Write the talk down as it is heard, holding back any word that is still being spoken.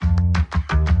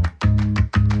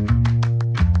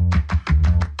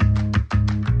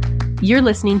You're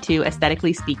listening to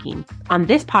Aesthetically Speaking. On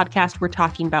this podcast, we're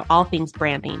talking about all things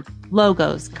branding,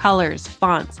 logos, colors,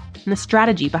 fonts, and the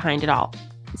strategy behind it all.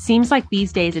 It seems like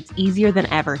these days it's easier than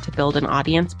ever to build an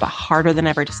audience, but harder than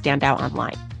ever to stand out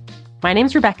online. My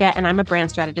name's Rebecca, and I'm a brand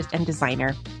strategist and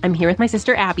designer. I'm here with my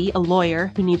sister Abby, a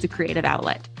lawyer who needs a creative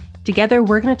outlet. Together,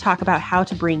 we're going to talk about how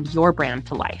to bring your brand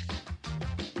to life.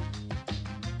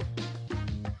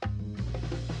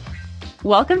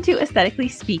 Welcome to Aesthetically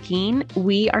Speaking.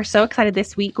 We are so excited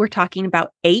this week. We're talking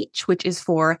about H, which is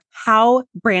for how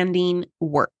branding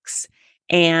works.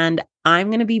 And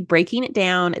I'm going to be breaking it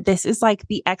down. This is like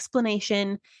the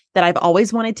explanation that I've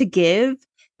always wanted to give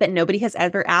that nobody has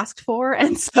ever asked for.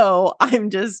 And so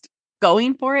I'm just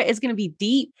going for it. It's going to be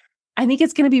deep. I think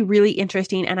it's going to be really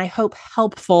interesting and I hope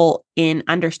helpful in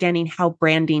understanding how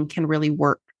branding can really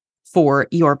work for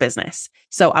your business.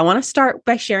 So I want to start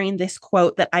by sharing this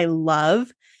quote that I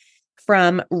love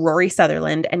from Rory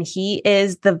Sutherland, and he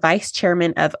is the vice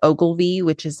chairman of Ogilvy,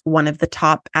 which is one of the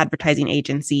top advertising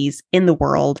agencies in the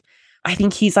world. I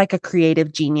think he's like a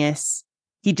creative genius.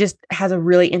 He just has a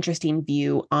really interesting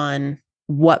view on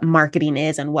what marketing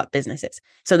is and what business is.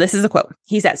 So this is a quote.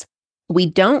 He says, "We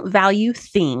don't value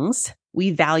things,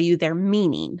 we value their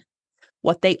meaning.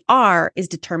 What they are is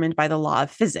determined by the law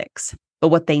of physics. But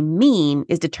what they mean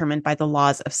is determined by the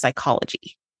laws of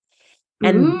psychology."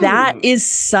 And that is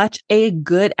such a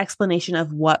good explanation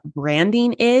of what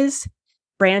branding is.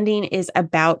 Branding is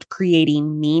about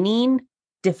creating meaning,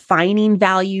 defining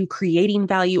value, creating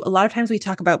value. A lot of times we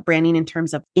talk about branding in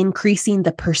terms of increasing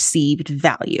the perceived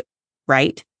value,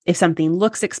 right? If something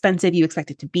looks expensive, you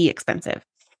expect it to be expensive.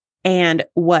 And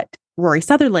what Rory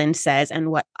Sutherland says,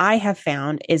 and what I have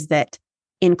found, is that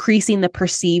increasing the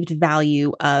perceived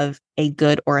value of a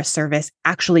good or a service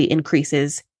actually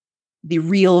increases the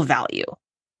real value.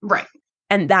 Right.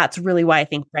 And that's really why I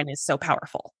think brand is so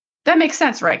powerful. That makes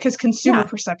sense, right? Because consumer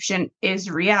perception is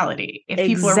reality. If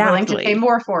people are willing to pay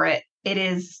more for it, it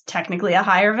is technically a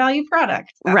higher value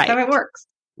product. That's how it works.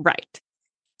 Right.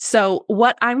 So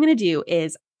what I'm going to do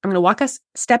is I'm going to walk us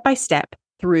step by step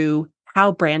through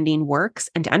how branding works.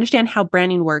 And to understand how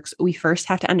branding works, we first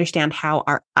have to understand how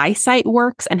our eyesight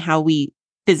works and how we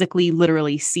physically,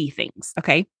 literally see things.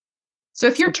 Okay. So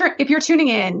if you're tuning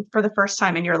in for the first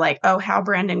time and you're like, oh, how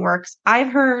branding works,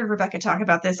 I've heard Rebecca talk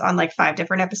about this on like 5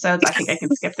 different episodes. I think I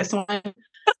can skip this one.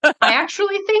 I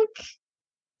actually think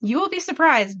you will be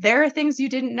surprised. There are things you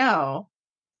didn't know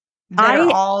that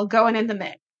are all going in the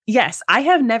mix. Yes. I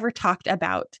have never talked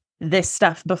about this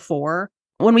stuff before.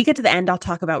 When we get to the end, I'll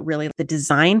talk about really the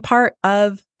design part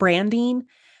of branding.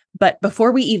 But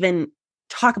before we even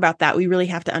talk about that, we really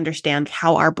have to understand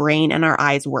how our brain and our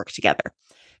eyes work together.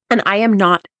 And I am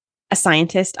not a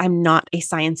scientist. I'm not a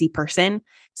sciencey person.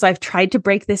 So I've tried to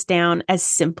break this down as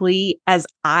simply as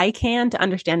I can to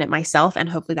understand it myself. And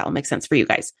hopefully that will make sense for you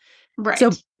guys. Right. So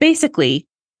basically,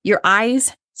 your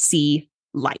eyes see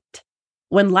light.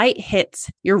 When light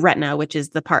hits your retina, which is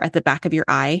the part at the back of your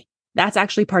eye, that's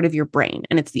actually part of your brain.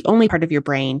 And it's the only part of your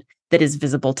brain that is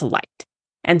visible to light.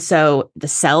 And so the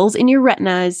cells in your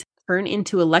retinas turn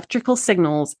into electrical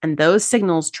signals, and those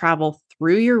signals travel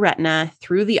through your retina,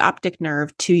 through the optic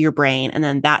nerve to your brain. And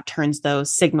then that turns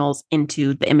those signals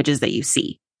into the images that you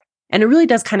see. And it really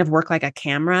does kind of work like a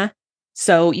camera.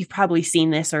 So you've probably seen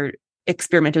this or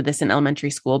experimented with this in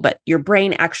elementary school, but your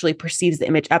brain actually perceives the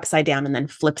image upside down and then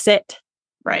flips it.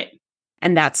 Right.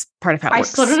 And that's part of how it works.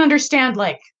 I still don't understand,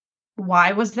 like,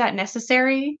 why was that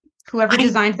necessary? Whoever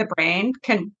designed the brain,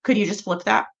 could you just flip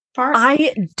that part?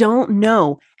 I don't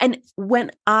know. And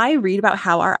when I read about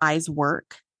how our eyes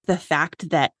work, the fact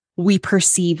that we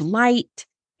perceive light,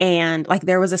 and like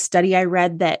there was a study I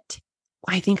read that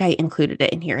I think I included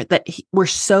it in here, that we're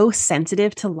so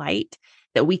sensitive to light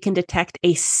that we can detect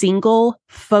a single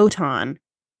photon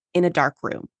in a dark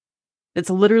room.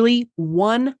 That's literally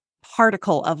one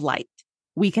particle of light.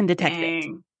 We can detect it.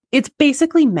 It's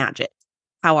basically magic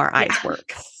how our eyes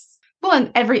work.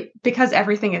 Well, and because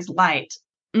everything is light,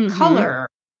 color,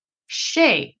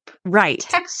 shape,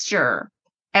 texture,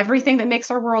 everything that makes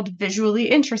our world visually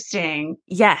interesting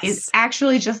is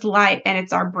actually just light, and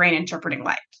it's our brain interpreting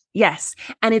light. Yes.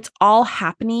 And it's all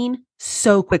happening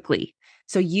so quickly.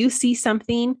 So you see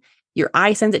something, your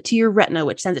eye sends it to your retina,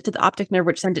 which sends it to the optic nerve,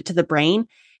 which sends it to the brain.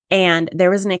 And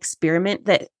there was an experiment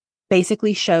that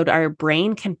basically showed our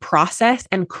brain can process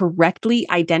and correctly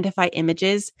identify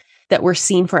images that were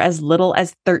seen for as little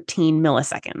as 13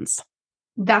 milliseconds.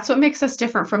 That's what makes us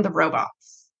different from the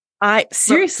robots.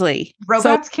 Seriously.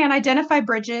 Robots can't identify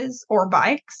bridges or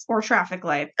bikes or traffic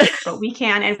lights, but we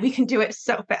can, and we can do it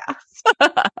so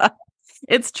fast.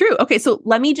 It's true. Okay, so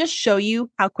let me just show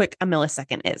you how quick a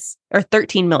millisecond is, or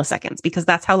 13 milliseconds, because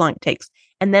that's how long it takes.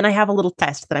 And then I have a little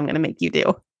test that I'm going to make you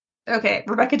do. Okay,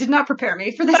 Rebecca did not prepare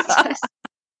me for this test,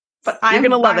 but You're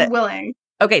going to love I'm it. willing.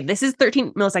 Okay, this is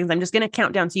 13 milliseconds. I'm just going to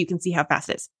count down so you can see how fast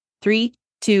it is. 3,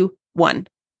 2, 1.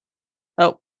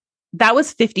 Oh, that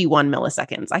was 51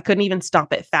 milliseconds. I couldn't even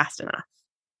stop it fast enough.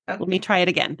 Okay. Let me try it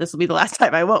again. This will be the last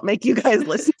time. I won't make you guys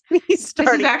listen to me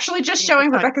starting. This is actually just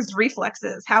showing Rebecca's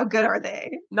reflexes. How good are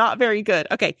they? Not very good.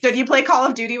 Okay. Did you play Call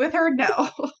of Duty with her? No.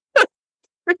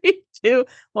 3, 2,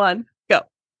 1, go.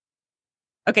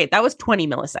 Okay, that was 20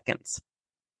 milliseconds.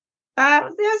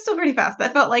 That's still pretty fast.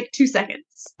 That felt like 2 seconds.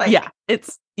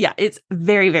 It's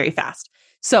very, very fast.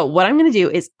 So what I'm going to do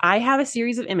is I have a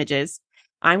series of images.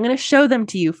 I'm going to show them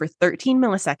to you for 13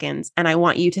 milliseconds, and I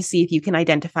want you to see if you can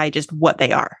identify just what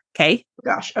they are. Okay?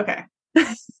 Gosh. Okay.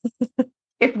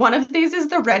 If one of these is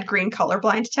the red-green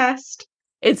colorblind test,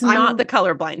 it's not the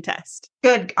colorblind test.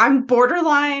 Good. I'm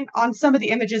borderline on some of the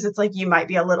images. It's like you might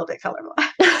be a little bit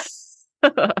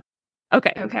colorblind.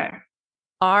 Okay. Okay.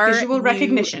 Are visual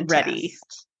recognition ready?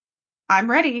 Test. I'm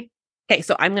ready. Okay,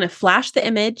 so I'm going to flash the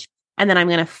image and then I'm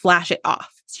going to flash it off.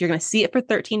 So you're going to see it for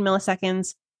 13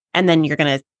 milliseconds and then you're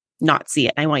going to not see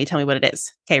it. I want you to tell me what it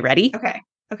is. Okay, ready? Okay.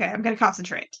 I'm going to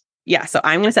concentrate. Yeah, so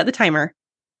I'm going to set the timer.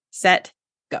 Set,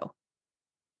 go.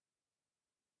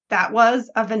 That was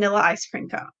a vanilla ice cream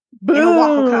cone. Boom! In a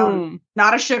waffle cone,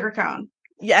 not a sugar cone.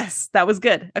 Yes, that was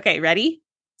good. Okay, ready?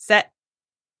 Set,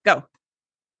 go.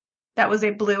 That was a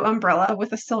blue umbrella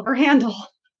with a silver handle.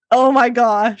 Oh my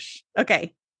gosh.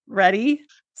 Okay, ready,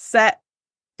 set,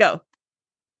 go.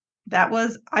 That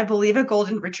was, I believe, a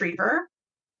golden retriever.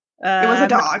 It was a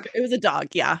dog. It was a dog,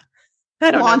 yeah.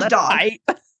 I don't Blonde know. dog. Right.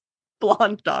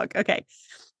 Blonde dog. Okay.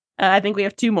 I think we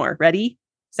have 2 more. Ready,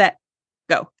 set,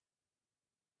 go.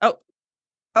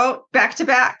 Oh, back to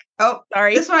back. Oh,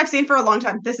 sorry. This one I've seen for a long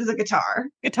time. This is a guitar.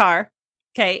 Guitar.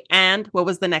 Okay. And what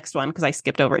was the next one? Because I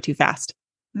skipped over it too fast.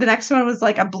 The next one was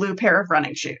like a blue pair of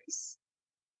running shoes.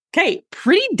 Okay.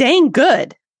 Pretty dang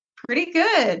good. Pretty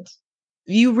good.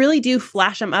 You really do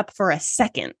flash them up for a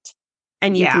second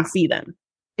and you can see them.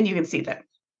 And you can see them.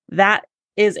 That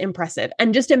is impressive.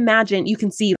 And just imagine, you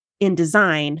can see in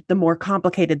design, the more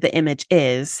complicated the image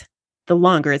is, the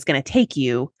longer it's going to take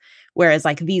you. Whereas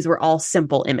like these were all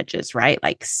simple images, right?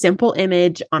 Like simple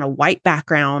image on a white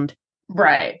background.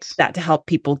 Right. That to help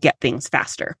people get things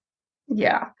faster.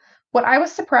 Yeah. What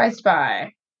surprised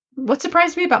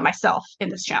me about myself in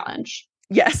this challenge.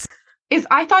 Yes. Is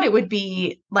I thought it would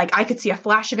be like I could see a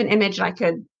flash of an image and I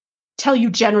could tell you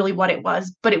generally what it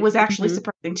was, but it was actually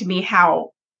surprising to me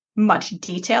how much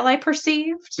detail I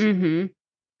perceived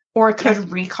or could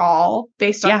recall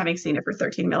based on having seen it for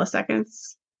 13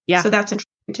 milliseconds. Yeah. So that's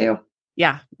interesting too.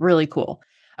 Yeah. Really cool.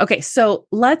 Okay. So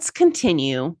let's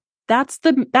continue. That's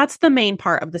the main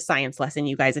part of the science lesson,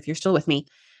 you guys, if you're still with me.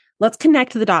 Let's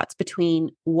connect the dots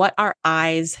between what our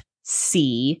eyes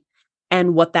see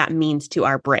and what that means to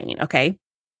our brain. Okay.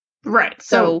 Right.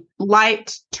 So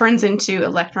light turns into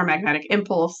electromagnetic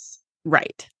impulse.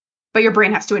 Right. But your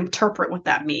brain has to interpret what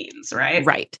that means, right?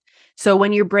 Right. So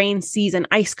when your brain sees an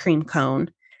ice cream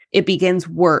cone, it begins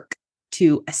work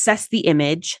to assess the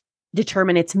image,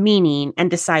 determine its meaning, and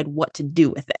decide what to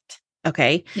do with it.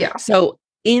 Okay. Yeah. So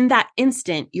in that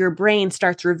instant, your brain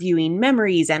starts reviewing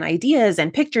memories and ideas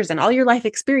and pictures and all your life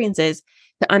experiences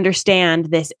to understand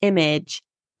this image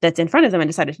that's in front of them and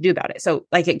decided to do about it. So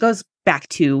like it goes back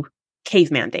to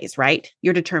caveman days, right?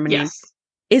 You're determining,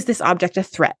 is this object a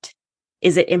threat?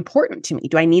 Is it important to me?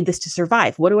 Do I need this to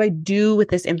survive? What do I do with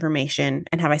this information?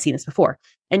 And have I seen this before?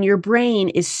 And your brain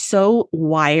is so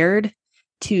wired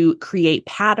to create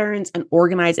patterns and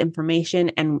organize information.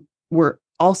 And we're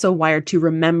also wired to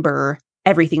remember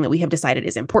everything that we have decided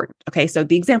is important. Okay. So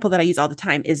the example that I use all the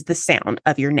time is the sound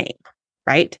of your name,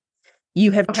 right? You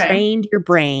have trained your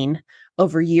brain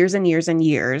over years and years and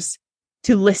years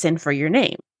to listen for your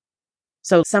name.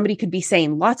 So somebody could be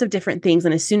saying lots of different things.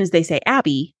 And as soon as they say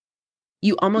Abby,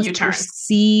 you almost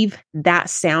perceive that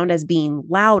sound as being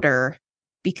louder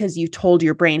because you told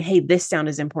your brain, hey, this sound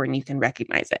is important. You can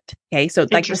recognize it. Okay. So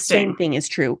like the same thing is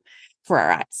true for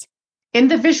our eyes. In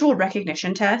the visual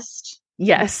recognition test,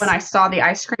 yes, when I saw the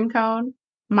ice cream cone,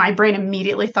 my brain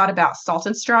immediately thought about Salt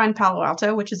and Straw in Palo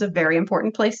Alto, which is a very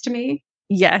important place to me.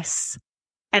 Yes.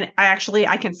 And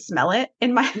I can smell it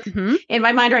in my in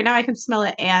my mind right now. I can smell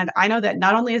it. And I know that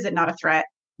not only is it not a threat,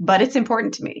 but it's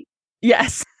important to me.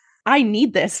 Yes. I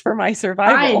need this for my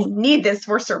survival. I need this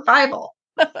for survival.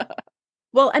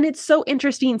 Well, and it's so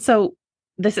interesting. So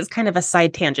this is kind of a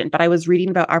side tangent, but I was reading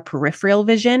about our peripheral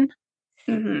vision.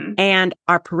 And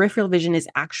our peripheral vision is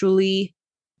actually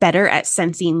better at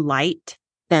sensing light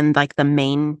than like the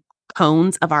main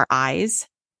cones of our eyes.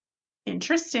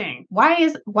 Interesting. Why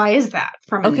is that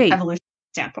from an evolutionary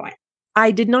standpoint?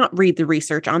 I did not read the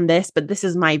research on this, but this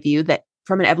is my view that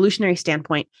from an evolutionary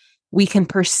standpoint, we can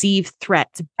perceive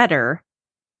threats better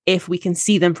if we can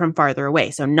see them from farther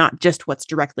away. So not just what's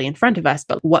directly in front of us,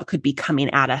 but what could be coming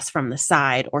at us from the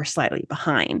side or slightly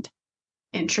behind.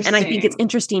 Interesting. And I think it's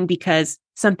interesting because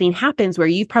something happens where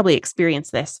you've probably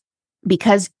experienced this.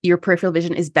 Because your peripheral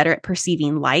vision is better at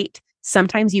perceiving light,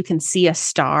 sometimes you can see a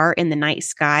star in the night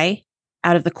sky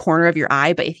out of the corner of your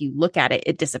eye, but if you look at it,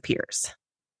 it disappears.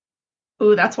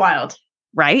 Ooh, that's wild.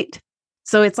 Right?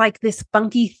 So it's like this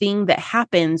funky thing that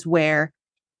happens where,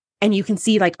 and you can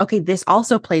see like, okay, this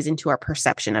also plays into our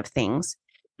perception of things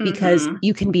because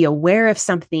you can be aware of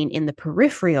something in the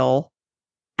peripheral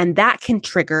and that can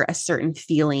trigger a certain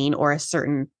feeling or a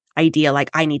certain idea, like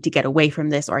I need to get away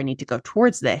from this or I need to go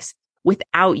towards this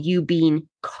without you being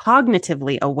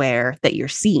cognitively aware that you're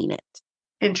seeing it.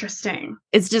 Interesting.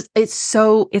 It's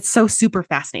so super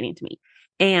fascinating to me.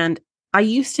 And I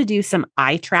used to do some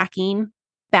eye tracking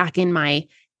back in my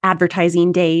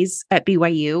advertising days at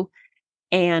BYU.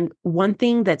 And one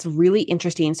thing that's really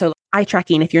interesting, so eye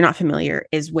tracking, if you're not familiar,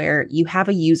 is where you have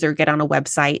a user get on a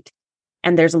website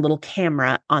and there's a little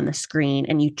camera on the screen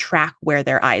and you track where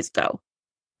their eyes go.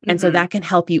 And so that can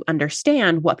help you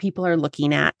understand what people are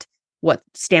looking at, what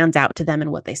stands out to them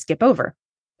and what they skip over.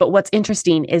 But what's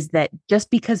interesting is that just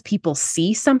because people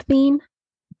see something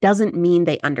doesn't mean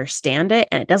they understand it,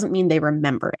 and it doesn't mean they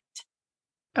remember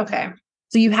it. Okay.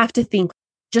 So you have to think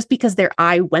just because their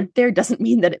eye went there doesn't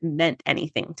mean that it meant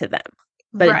anything to them,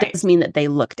 but it does mean that they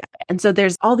looked at it. And so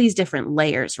there's all these different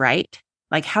layers, right?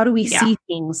 Like how do we see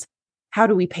things? How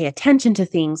do we pay attention to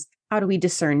things? How do we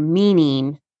discern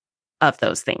meaning of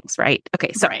those things, right?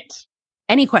 Okay, so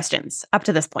any questions up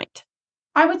to this point?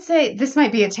 I would say this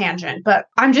might be a tangent, but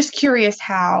I'm just curious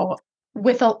how,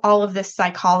 with all of this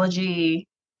psychology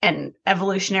and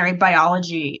evolutionary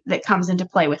biology that comes into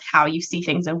play with how you see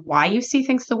things and why you see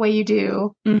things the way you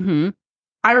do.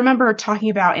 I remember talking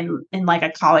about in like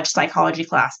a college psychology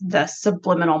class, the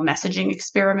subliminal messaging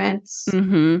experiments.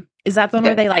 Is that the one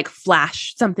where they like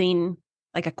flash something,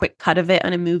 like a quick cut of it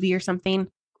on a movie or something?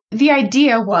 The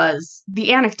idea was,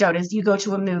 the anecdote is you go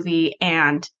to a movie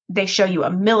and they show you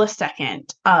a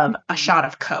millisecond of a shot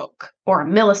of Coke or a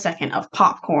millisecond of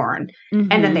popcorn.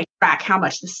 And then they track how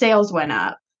much the sales went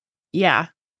up. Yeah.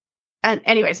 And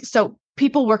anyways, so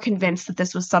people were convinced that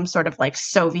this was some sort of like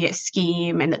Soviet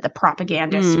scheme and that the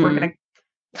propagandists were going to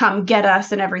come get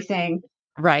us and everything.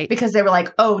 Right. Because they were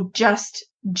like, oh, just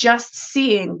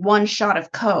seeing one shot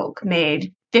of Coke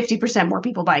made 50% more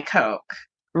people buy Coke.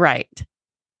 Right.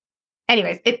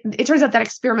 Anyways, it turns out that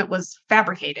experiment was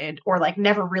fabricated or like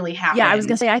never really happened. Yeah, I was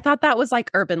going to say, I thought that was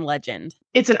like urban legend.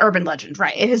 It's an urban legend,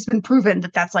 right? It has been proven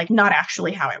that that's like not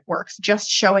actually how it works. Just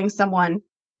showing someone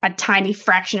a tiny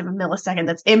fraction of a millisecond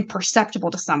that's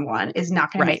imperceptible to someone is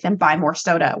not going to make them buy more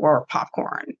soda or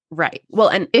popcorn. Right. Well,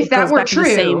 and if that were true, the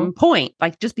same point,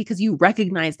 like just because you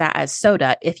recognize that as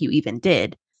soda, if you even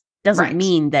did, doesn't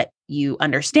mean that you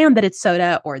understand that it's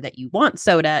soda or that you want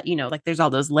soda. You know, like there's all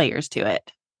those layers to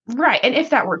it. Right. And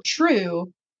if that were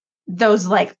true, those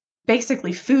like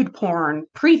basically food porn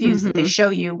previews that they show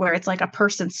you where it's like a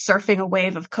person surfing a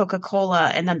wave of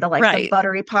Coca-Cola and then the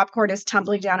buttery popcorn is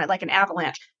tumbling down it like an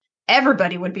avalanche.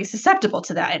 Everybody would be susceptible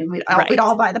to that and we'd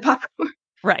all buy the popcorn.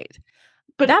 Right.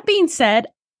 But that being said,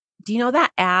 do you know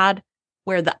that ad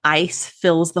where the ice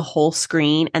fills the whole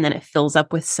screen and then it fills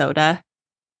up with soda?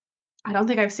 I don't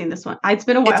think I've seen this one. It's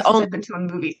been a while since I've been to a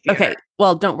movie theater. Okay.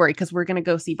 Well, don't worry because we're going to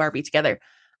go see Barbie together.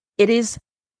 It is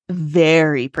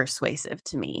very persuasive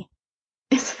to me.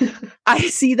 I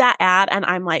see that ad and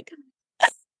I'm like,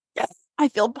 yes, I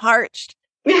feel parched.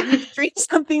 I need to drink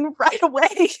something right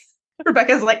away.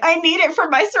 Rebecca's like, I need it for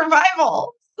my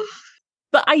survival.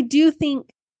 But I do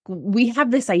think we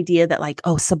have this idea that like,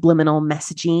 oh, subliminal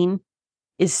messaging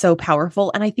is so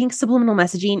powerful. And I think subliminal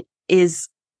messaging is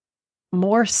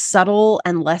more subtle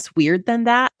and less weird than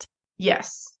that.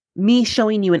 Yes. Me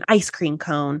showing you an ice cream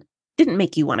cone didn't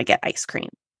make you want to get ice cream.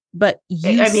 But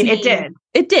it did.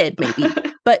 It did, maybe.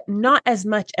 But not as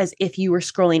much as if you were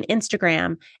scrolling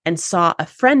Instagram and saw a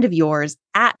friend of yours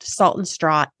at Salt and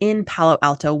Straw in Palo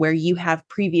Alto, where you have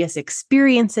previous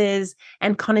experiences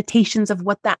and connotations of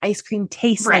what that ice cream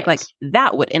tastes like. Like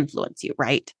that would influence you,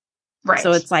 right? Right.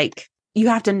 So it's like you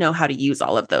have to know how to use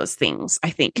all of those things,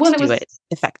 I think, to do it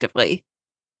effectively.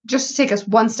 Just to take us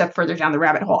one step further down the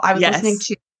rabbit hole, I was listening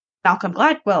to Malcolm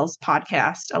Gladwell's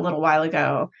podcast a little while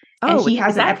ago, and he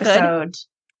has an episode.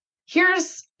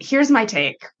 Here's my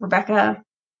take, Rebecca.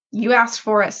 You asked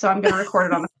for it, so I'm going to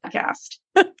record it on the podcast.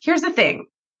 Here's the thing.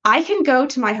 I can go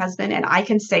to my husband and I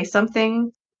can say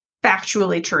something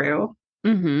factually true.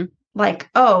 Mm-hmm. Like,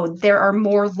 oh, there are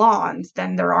more lawns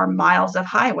than there are miles of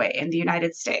highway in the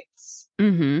United States.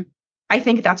 Mm-hmm. I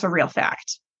think that's a real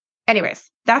fact. Anyways,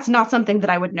 that's not something that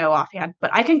I would know offhand, but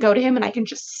I can go to him and I can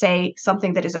just say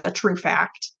something that is a true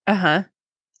fact. Uh-huh.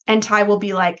 And Ty will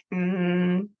be like,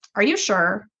 are you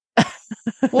sure?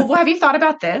 Well, have you thought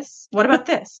about this? What about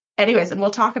this? Anyways, and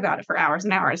we'll talk about it for hours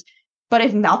and hours. But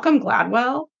if Malcolm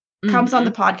Gladwell comes on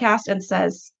the podcast and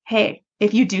says, hey,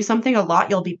 if you do something a lot,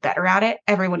 you'll be better at it.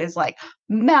 Everyone is like,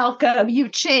 Malcolm, you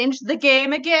changed the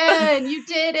game again. You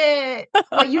did it.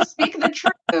 But you speak the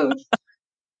truth.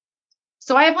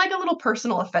 So I have like a little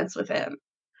personal offense with him.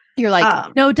 You're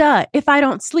like, no, duh. If I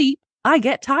don't sleep, I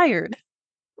get tired.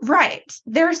 Right.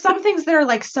 There are some things that are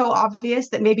like so obvious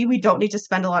that maybe we don't need to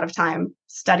spend a lot of time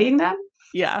studying them.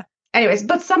 Yeah. Anyways,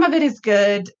 but some of it is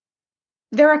good.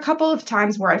 There are a couple of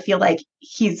times where I feel like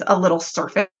he's a little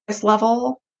surface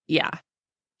level. Yeah.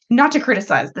 Not to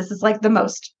criticize. This is like the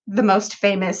most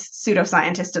famous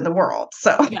pseudoscientist in the world.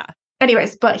 So yeah.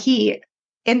 Anyways, but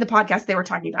in the podcast, they were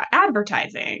talking about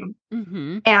advertising.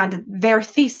 Mm-hmm. And their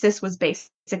thesis was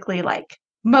basically like,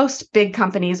 most big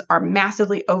companies are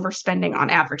massively overspending on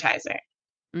advertising.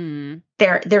 Mm.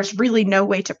 There's really no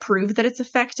way to prove that it's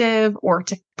effective or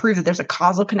to prove that there's a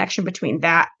causal connection between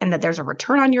that and that there's a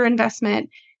return on your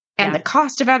investment. And the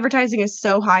cost of advertising is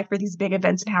so high for these big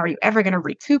events. And how are you ever going to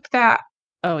recoup that?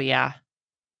 Oh, yeah.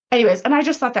 Anyways, and I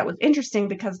just thought that was interesting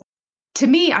because to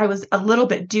me, I was a little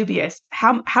bit dubious.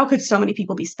 How could so many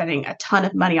people be spending a ton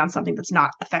of money on something that's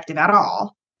not effective at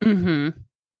all? Mm-hmm.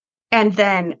 And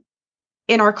then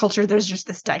in our culture, there's just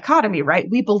this dichotomy, right?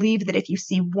 We believe that if you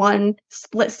see one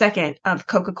split second of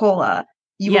Coca-Cola,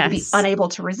 you will be unable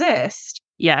to resist.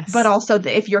 Yes. But also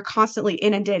that if you're constantly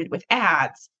inundated with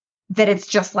ads, that it's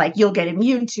just like you'll get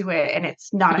immune to it and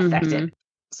it's not effective.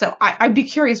 So I'd be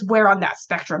curious, where on that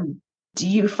spectrum do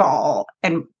you fall?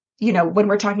 And, when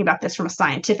we're talking about this from a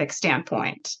scientific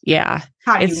standpoint,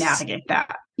 how do you navigate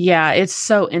that? Yeah, it's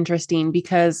so interesting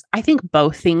because I think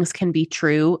both things can be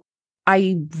true.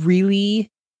 I really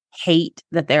hate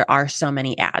that there are so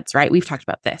many ads, right? We've talked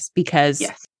about this because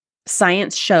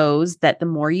science shows that the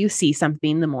more you see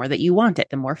something, the more that you want it.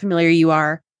 The more familiar you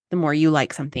are, the more you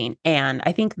like something. And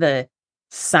I think the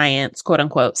science, quote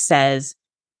unquote, says,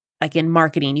 like in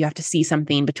marketing, you have to see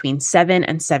something between 7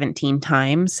 and 17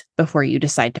 times before you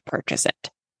decide to purchase it.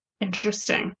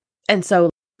 Interesting. And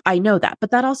so I know that,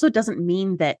 but that also doesn't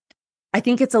mean that. I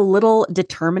think it's a little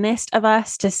determinist of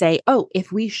us to say, oh,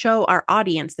 if we show our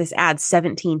audience this ad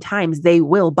 17 times, they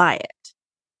will buy it.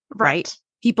 Right?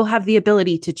 People have the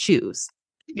ability to choose.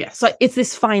 Yes. So it's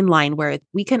this fine line where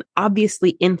we can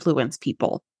obviously influence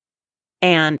people.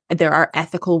 And there are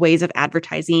ethical ways of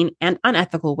advertising and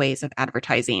unethical ways of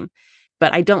advertising.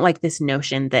 But I don't like this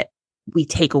notion that we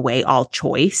take away all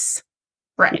choice.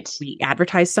 Right. We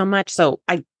advertise so much. So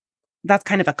that's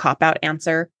kind of a cop-out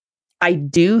answer. I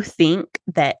do think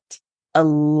that a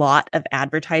lot of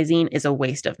advertising is a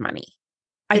waste of money.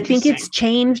 I think it's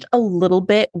changed a little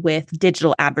bit with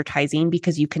digital advertising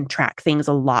because you can track things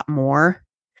a lot more.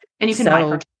 And you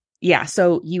can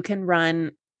so you can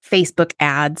run Facebook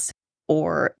ads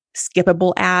or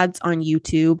skippable ads on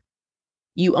YouTube.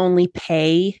 You only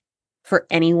pay for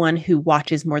anyone who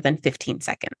watches more than 15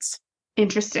 seconds.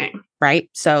 Interesting. Right?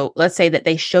 So let's say that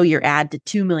they show your ad to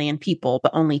 2 million people,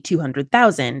 but only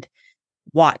 200,000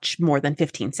 watch more than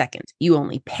 15 seconds. You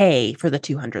only pay for the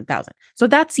 200,000. So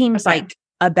that seems like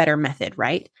a better method,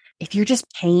 right? If you're just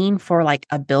paying for like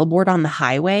a billboard on the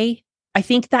highway, I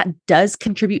think that does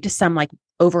contribute to some like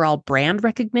overall brand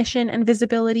recognition and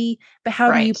visibility. But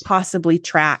how do you possibly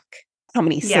track how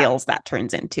many sales that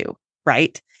turns into,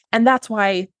 right? And that's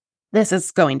why this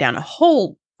is going down a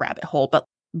whole rabbit hole, but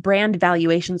brand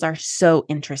valuations are so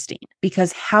interesting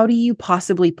because how do you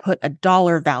possibly put a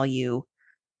dollar value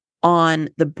on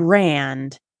the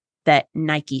brand that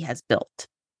Nike has built?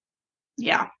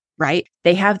 Yeah. Right?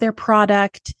 They have their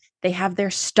product, they have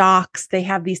their stocks, they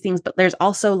have these things, but there's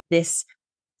also this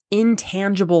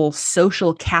intangible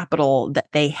social capital that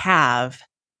they have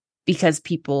because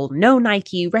people know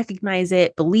Nike, recognize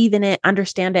it, believe in it,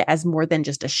 understand it as more than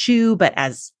just a shoe, but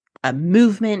as a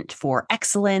movement for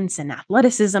excellence and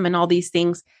athleticism and all these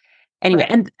things. Anyway,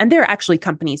 and there are actually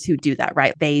companies who do that,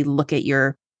 right? They look at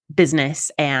your business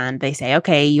and they say,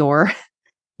 okay, your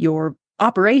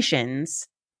operations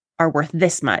are worth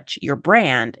this much. Your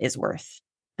brand is worth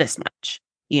this much,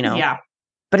 Yeah.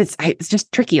 But it's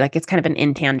just tricky. Like it's kind of an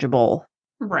intangible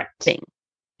thing.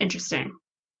 Interesting.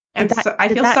 And so I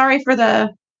feel sorry for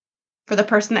the for the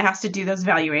person that has to do those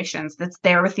valuations, that's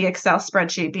there with the Excel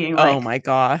spreadsheet being Oh like, my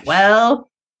gosh. well,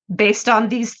 based on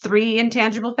these 3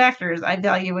 intangible factors, I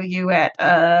value you at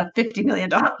 $50 million.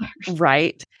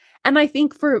 Right. And I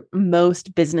think for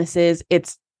most businesses,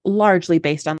 it's largely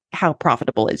based on how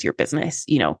profitable is your business,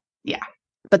 Yeah.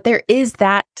 But there is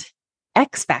that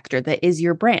X factor that is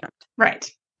your brand. Right.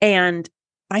 And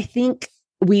I think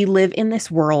we live in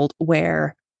this world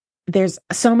where there's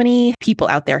so many people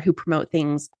out there who promote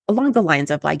things along the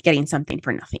lines of like getting something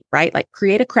for nothing, right? Like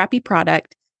create a crappy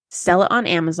product, sell it on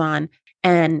Amazon,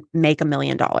 and make $1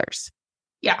 million.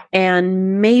 Yeah.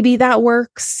 And maybe that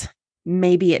works,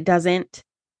 maybe it doesn't.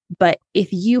 But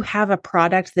if you have a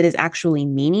product that is actually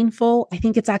meaningful, I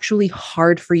think it's actually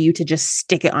hard for you to just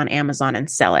stick it on Amazon and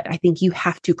sell it. I think you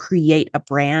have to create a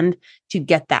brand to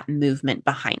get that movement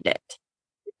behind it.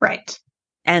 Right.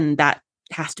 And that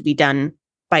has to be done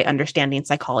by understanding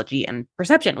psychology and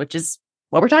perception, which is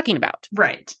what we're talking about.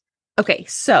 Right. Okay,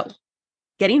 so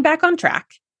getting back on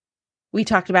track, we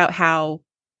talked about how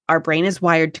our brain is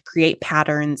wired to create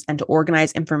patterns and to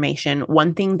organize information.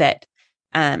 One thing that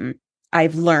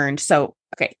I've learned,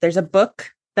 okay, there's a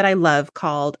book that I love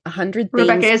called 100 Things.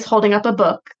 Rebecca is holding up a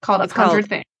book called 100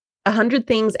 Things. 100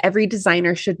 Things Every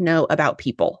Designer Should Know About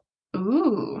People.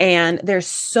 Ooh. And there's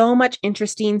so much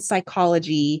interesting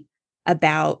psychology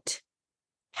about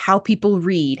how people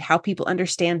read, how people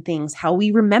understand things, how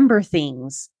we remember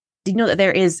things. Did you know that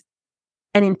there is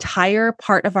an entire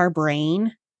part of our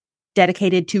brain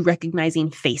dedicated to recognizing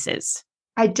faces?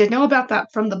 I did know about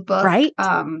that from the book. Right?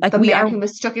 Like the man who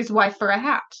mistook his wife for a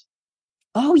hat.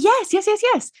 Oh, yes.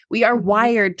 We are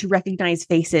wired to recognize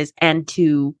faces and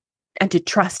to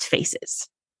trust faces.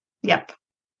 Yep.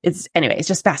 It's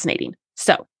just fascinating.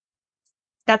 So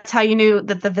that's how you knew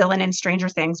that the villain in Stranger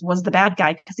Things was the bad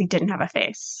guy, because he didn't have a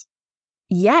face.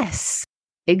 Yes,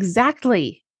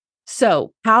 exactly.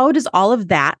 So how does all of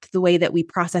that, the way that we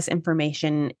process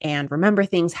information and remember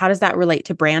things, how does that relate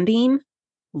to branding?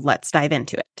 Let's dive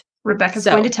into it. Rebecca's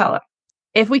going to tell us.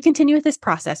 If we continue with this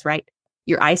process, right?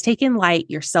 Your eyes take in light,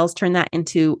 your cells turn that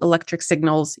into electric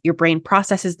signals, your brain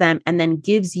processes them, and then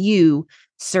gives you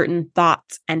certain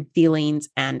thoughts and feelings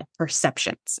and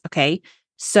perceptions. Okay.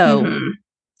 So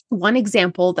one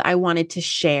example that I wanted to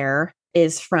share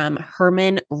is from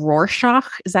Herman Rorschach.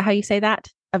 Is that how you say that?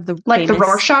 Of the the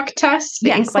Rorschach test?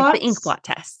 Yes, like the ink blot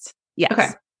tests. Yes. Okay.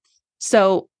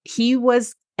 So he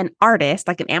was an artist,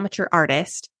 like an amateur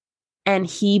artist, and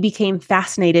he became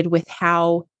fascinated with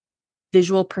how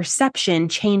visual perception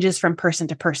changes from person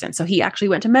to person. So he actually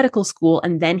went to medical school,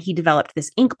 and then he developed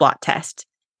this ink blot test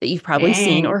that you've probably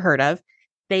seen or heard of.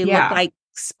 They look like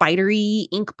spidery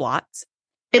ink blots.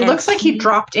 It looks like he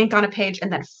dropped ink on a page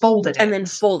and then folded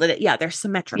it. Yeah, they're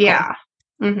symmetrical. Yeah.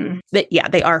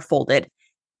 They are folded.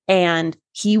 And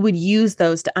he would use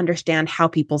those to understand how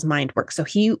people's mind works. So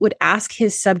he would ask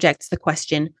his subjects the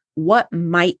question, what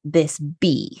might this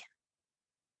be?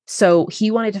 So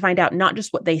he wanted to find out not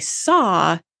just what they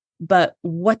saw, but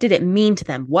what did it mean to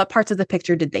them? What parts of the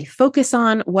picture did they focus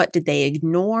on? What did they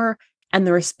ignore? And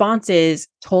the responses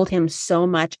told him so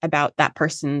much about that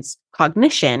person's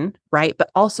cognition, right?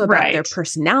 But also about their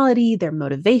personality, their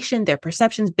motivation, their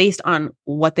perceptions based on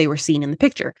what they were seeing in the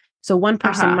picture. So one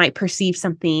person might perceive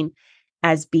something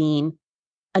as being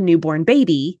a newborn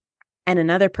baby, and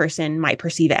another person might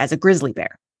perceive it as a grizzly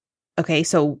bear. Okay,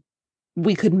 so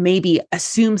we could maybe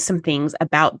assume some things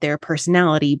about their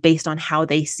personality based on how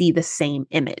they see the same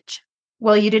image.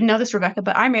 Well, you didn't know this, Rebecca,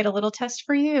 but I made a little test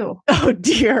for you. Oh,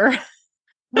 dear.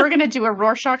 We're going to do a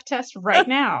Rorschach test right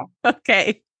now.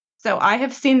 Okay. So I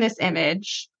have seen this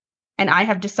image, and I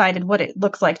have decided what it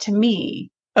looks like to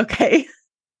me. Okay.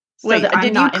 So wait,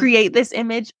 did you create this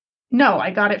image? No, I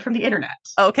got it from the internet.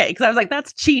 Okay, because I was like,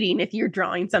 that's cheating if you're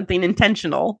drawing something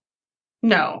intentional.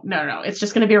 No. It's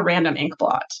just going to be a random ink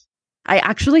blot. I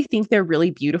actually think they're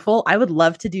really beautiful. I would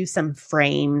love to do some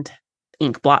framed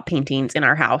ink blot paintings in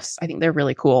our house. I think they're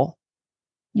really cool.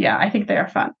 Yeah, I think they are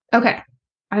fun. Okay.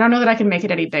 I don't know that I can make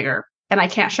it any bigger, and I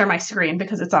can't share my screen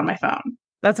because it's on my phone.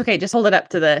 That's okay. Just hold it up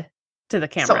to the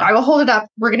camera. So I will hold it up.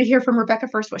 We're going to hear from Rebecca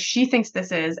first what she thinks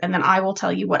this is, and then I will tell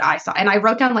you what I saw. And I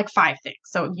wrote down like 5 things,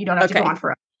 so you don't have to go on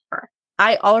forever.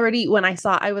 I already, when I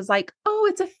saw, I was like, oh,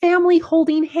 it's a family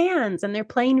holding hands, and they're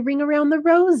playing Ring Around the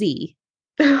Rosie.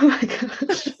 Oh my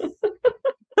gosh.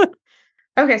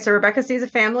 Okay, so Rebecca sees a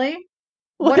family.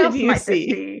 What else might this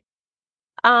be?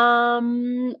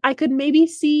 I could maybe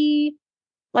see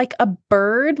like a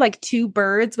bird, like 2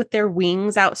 birds with their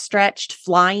wings outstretched,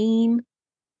 flying.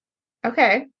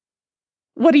 Okay.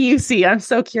 What do you see? I'm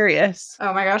so curious.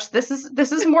 Oh my gosh, this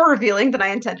is more revealing than I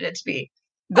intended it to be.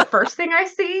 The first thing I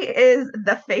see is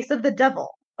the face of the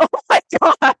devil. Oh my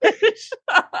gosh.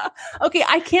 Okay,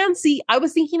 I can see. I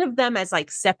was thinking of them as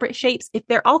like separate shapes. If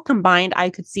they're all combined, I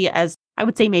could see it as, I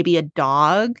would say, maybe a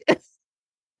dog.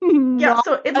 Yeah, Not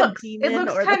so a it demon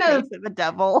looks or the kind of face of a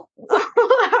devil.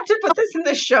 we'll have to put this in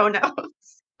the show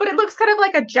notes. But it looks kind of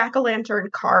like a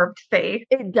jack-o'-lantern carved face.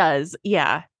 It does.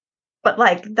 Yeah. But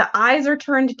like the eyes are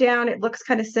turned down. It looks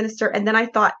kind of sinister. And then I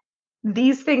thought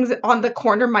these things on the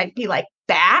corner might be like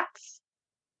bats,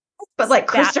 but like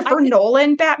Christopher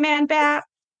Nolan Batman bat.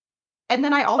 And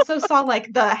then I also saw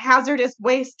like the hazardous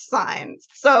waste signs.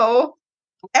 So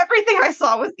everything I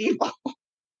saw was evil.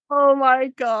 Oh my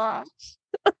gosh.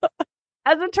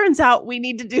 As it turns out, we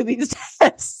need to do these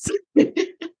tests.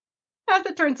 As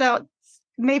it turns out,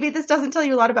 maybe this doesn't tell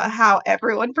you a lot about how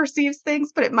everyone perceives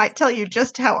things, but it might tell you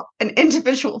just how an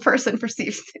individual person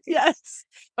perceives things. Yes.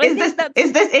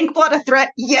 Is this ink blot a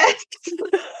threat? Yes.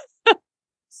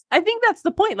 I think that's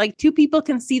the point. Like, two people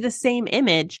can see the same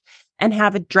image and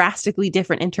have a drastically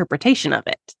different interpretation of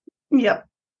it. Yep.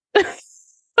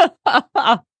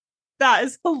 That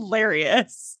is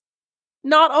hilarious.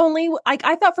 Not only, like,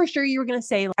 I thought for sure you were going to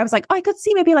say, I was like, oh, I could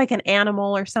see maybe like an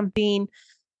animal or something.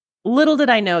 Little did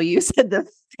I know you said the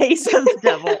face of the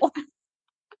devil.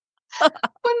 When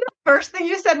the first thing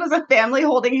you said was a family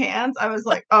holding hands, I was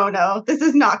like, oh no, this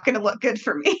is not going to look good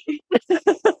for me.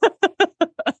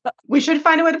 We should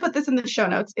find a way to put this in the show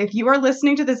notes. If you are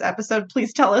listening to this episode,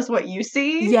 please tell us what you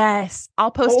see. Yes.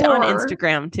 I'll post it on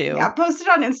Instagram too. Yeah, post it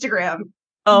on Instagram.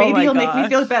 Oh, maybe you'll make me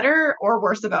feel better or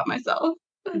worse about myself.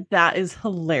 That is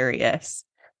hilarious.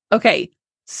 Okay.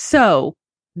 So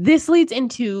this leads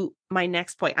into my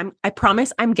next point. I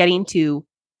promise I'm getting to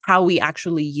how we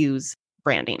actually use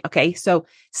branding. Okay. So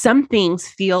some things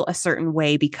feel a certain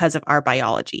way because of our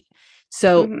biology.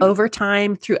 So over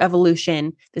time, through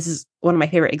evolution, this is one of my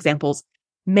favorite examples.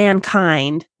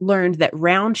 Mankind learned that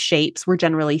round shapes were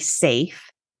generally safe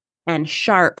and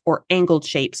sharp or angled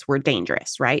shapes were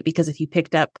dangerous, right? Because if you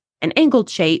picked up an angled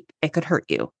shape, it could hurt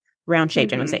you. Round shape,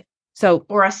 generally safe. So,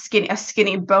 or a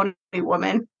skinny, bony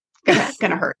woman,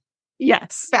 gonna hurt.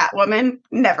 Yes. Fat woman,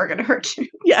 never gonna hurt you.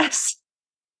 Yes.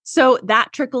 So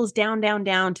that trickles down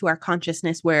to our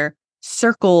consciousness where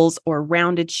circles or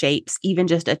rounded shapes, even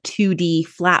just a 2D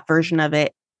flat version of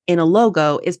it in a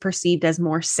logo, is perceived as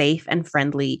more safe and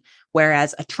friendly,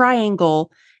 whereas a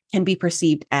triangle can be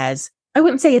perceived as, I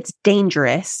wouldn't say it's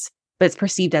dangerous, but it's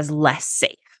perceived as less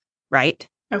safe, right?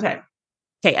 Okay,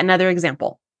 another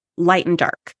example, light and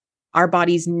dark. Our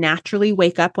bodies naturally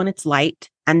wake up when it's light,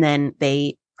 and then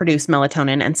they produce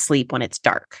melatonin and sleep when it's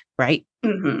dark, right?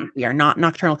 We are not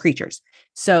nocturnal creatures.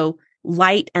 So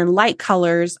light and light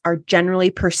colors are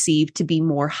generally perceived to be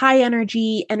more high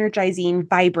energy, energizing,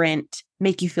 vibrant,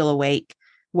 make you feel awake,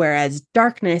 whereas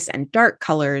darkness and dark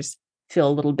colors feel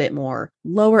a little bit more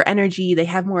lower energy. They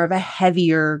have more of a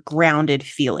heavier, grounded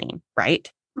feeling,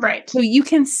 right? Right. So you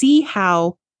can see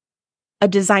how a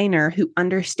designer who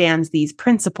understands these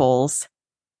principles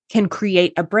can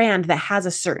create a brand that has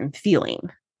a certain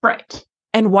feeling. Right.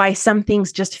 And why some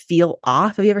things just feel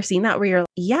off. Have you ever seen that where you're,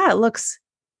 yeah, it looks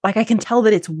like I can tell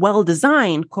that it's well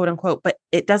designed, quote unquote, but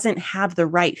it doesn't have the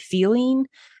right feeling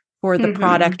for the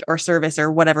product or service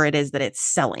or whatever it is that it's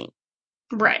selling.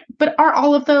 Right. But are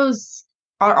all of those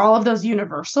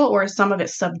universal, or is some of it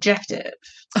subjective?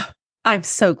 I'm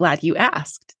so glad you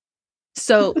asked.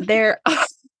 So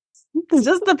it's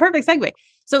just the perfect segue.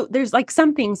 So there's like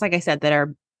some things, like I said, that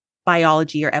are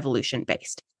biology or evolution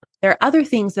based. There are other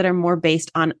things that are more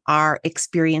based on our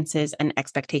experiences and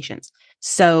expectations.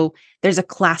 So there's a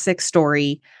classic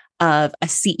story of a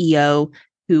CEO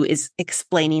who is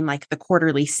explaining like the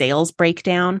quarterly sales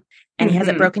breakdown, and he has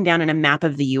it broken down in a map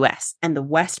of the US, and the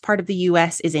west part of the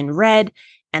US is in red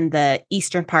and the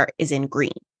eastern part is in green.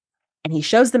 And he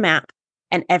shows the map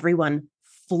and everyone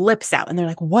flips out and they're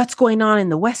like, what's going on in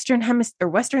the Western hemisphere or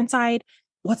Western side?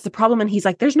 What's the problem? And he's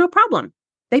like, there's no problem.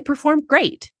 They performed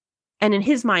great. And in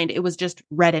his mind, it was just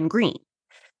red and green.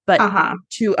 But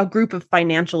to a group of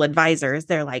financial advisors,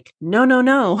 they're like,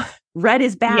 no, red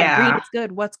is bad, green is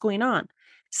good. What's going on?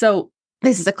 So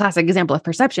this is a classic example of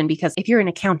perception, because if you're an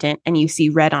accountant and you see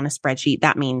red on a spreadsheet,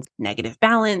 that means negative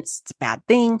balance. It's a bad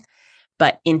thing.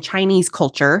 But in Chinese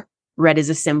culture, red is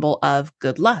a symbol of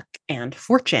good luck and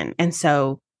fortune. And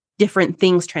so different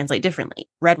things translate differently.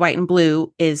 Red, white, and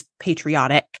blue is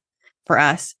patriotic for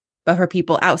us. But for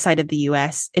people outside of the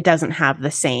US, it doesn't have the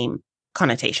same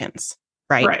connotations,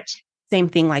 right? Right. Same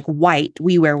thing like white.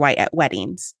 We wear white at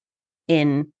weddings.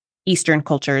 In Eastern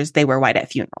cultures, they wear white at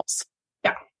funerals.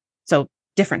 Yeah. So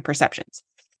different perceptions.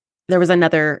 There was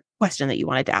another question that you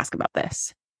wanted to ask about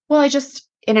this. Well,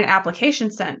 in an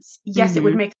application sense, yes, it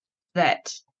would Mm-hmm. make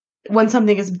that when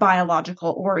something is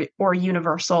biological or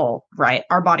universal, right?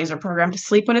 Our bodies are programmed to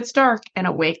sleep when it's dark and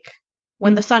awake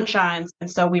when the sun shines,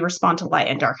 and so we respond to light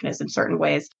and darkness in certain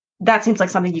ways. That seems like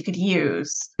something you could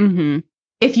use. Mm-hmm.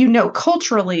 If you know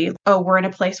culturally, oh, we're in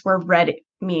a place where red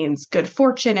means good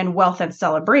fortune and wealth and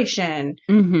celebration,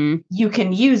 Mm-hmm. you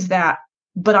can use that.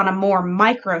 But on a more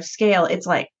micro scale, it's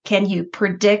like, can you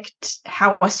predict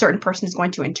how a certain person is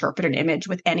going to interpret an image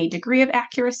with any degree of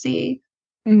accuracy?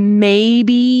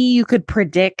 Maybe you could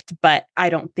predict, but I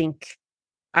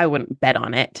wouldn't bet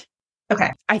on it.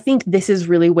 Okay. I think this is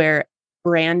really where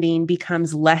branding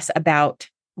becomes less about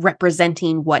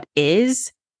representing what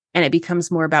is, and it becomes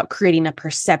more about creating a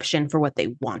perception for what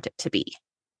they want it to be.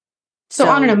 So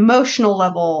on an emotional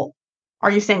level, are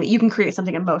you saying that you can create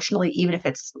something emotionally, even if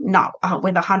it's not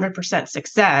with 100%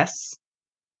 success?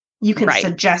 You can right.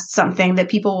 suggest something that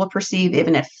people will perceive,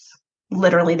 even if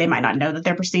literally they might not know that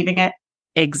they're perceiving it.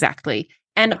 Exactly.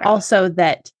 And Okay. also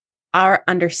that our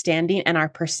understanding and our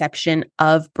perception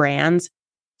of brands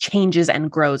changes and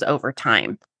grows over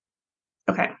time.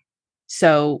 Okay.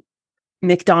 So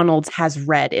McDonald's has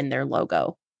red in their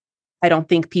logo. I don't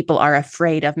think people are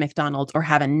afraid of McDonald's or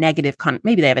have a negative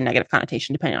maybe they have a negative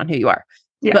connotation depending on who you are.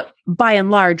 Yeah. But by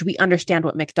and large, we understand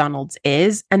what McDonald's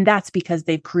is, and that's because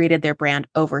they've created their brand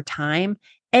over time,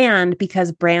 and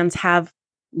because brands have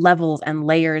levels and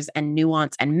layers and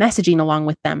nuance and messaging along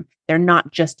with them. They're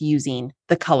not just using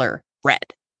the color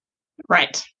red.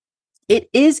 Right. It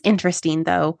is interesting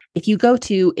though, if you go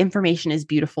to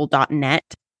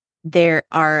informationisbeautiful.net, there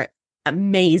are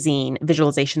amazing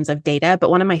visualizations of data, but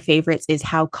one of my favorites is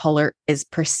how color is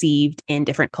perceived in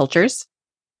different cultures.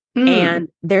 And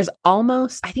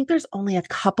I think there's only a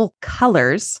couple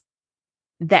colors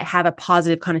that have a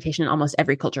positive connotation in almost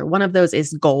every culture. One of those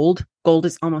is gold. Gold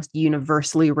is almost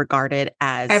universally regarded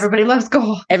as everybody loves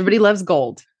gold. Everybody loves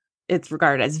gold. It's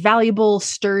regarded as valuable,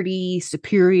 sturdy,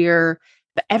 superior,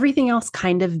 but everything else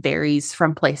kind of varies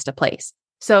from place to place.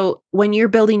 So when you're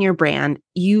building your brand,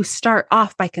 you start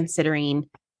off by considering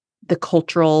the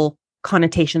cultural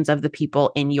connotations of the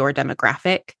people in your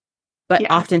demographic. But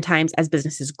oftentimes, as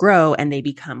businesses grow and they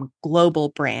become global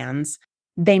brands,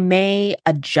 they may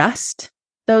adjust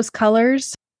those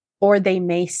colors, or they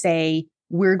may say,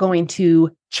 we're going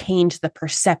to change the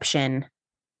perception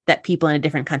that people in a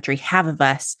different country have of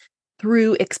us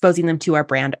through exposing them to our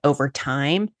brand over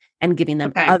time and giving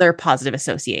them other positive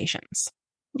associations.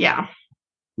 Yeah.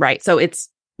 Right. So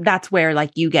that's where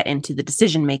like you get into the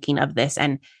decision making of this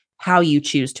and how you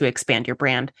choose to expand your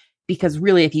brand. Because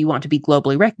really, if you want to be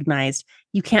globally recognized,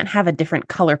 you can't have a different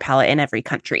color palette in every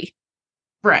country.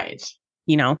 Right.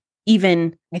 You know,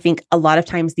 even I think a lot of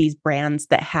times these brands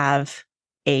that have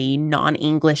a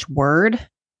non-English word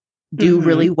do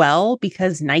really well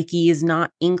because Nike is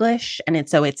not English. And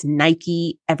so it's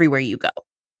Nike everywhere you go.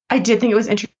 I did think it was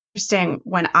interesting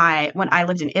when I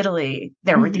lived in Italy,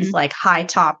 there were these like high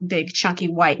top, big, chunky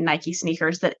white Nike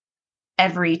sneakers that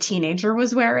every teenager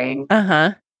was wearing.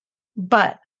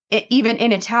 But even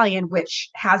in Italian, which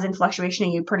has inflectuation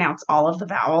and you pronounce all of the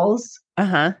vowels,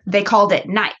 they called it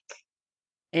Nike.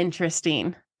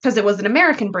 Interesting. Because it was an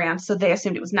American brand, so they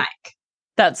assumed it was Nike.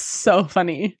 That's so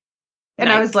funny. And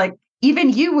Nike. I was like, even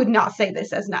you would not say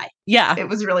this as Nike. Yeah. It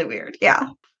was really weird.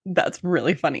 Yeah. That's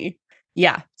really funny.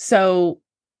 Yeah. So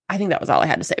I think that was all I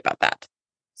had to say about that.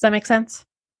 Does that make sense?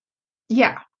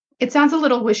 Yeah. It sounds a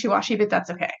little wishy-washy, but that's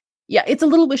okay. Yeah. It's a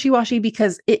little wishy-washy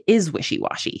because it is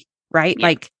wishy-washy, right? Yeah.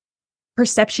 Like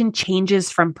perception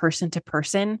changes from person to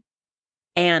person.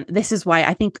 And this is why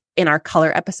I think in our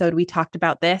color episode, we talked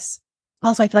about this.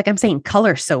 Also, I feel like I'm saying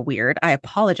color so weird. I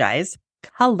apologize.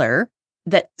 Color,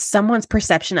 that someone's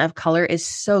perception of color is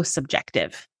so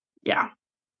subjective. Yeah.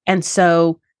 And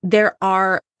so there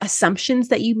are assumptions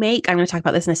that you make. I'm going to talk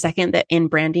about this in a second, that in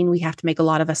branding, we have to make a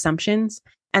lot of assumptions.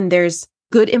 And there's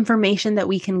good information that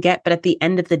we can get. But at the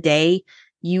end of the day,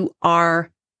 you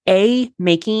are A,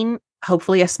 making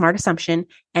hopefully a smart assumption,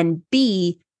 and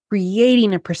B,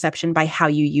 creating a perception by how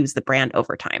you use the brand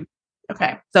over time.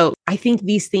 Okay. So I think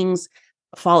these things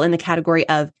fall in the category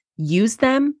of use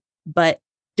them, but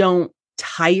don't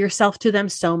tie yourself to them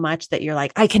so much that you're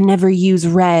like, I can never use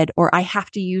red or I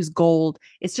have to use gold.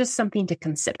 It's just something to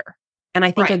consider. And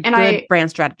I think a good brand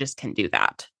strategist can do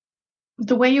that.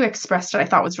 The way you expressed it, I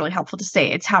thought was really helpful to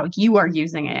say. It's how you are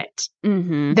using it.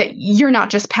 That you're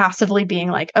not just passively being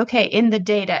like, okay, in the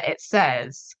data, it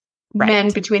says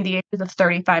men between the ages of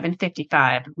 35 and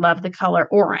 55 love the color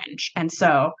orange. And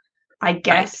so I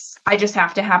guess I just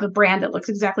have to have a brand that looks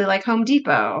exactly like Home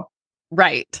Depot.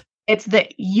 Right. It's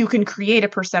that you can create a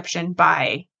perception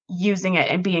by using it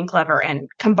and being clever and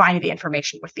combining the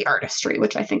information with the artistry,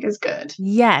 which I think is good.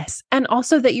 Yes. And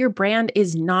also that your brand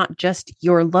is not just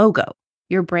your logo.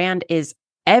 Your brand is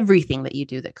everything that you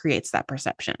do that creates that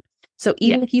perception. So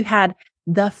even if you had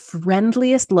the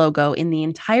friendliest logo in the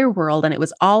entire world and it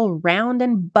was all round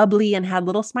and bubbly and had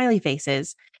little smiley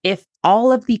faces, if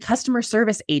all of the customer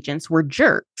service agents were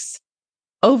jerks,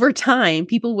 over time,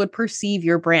 people would perceive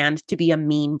your brand to be a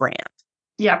mean brand.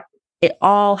 Yep. It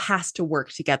all has to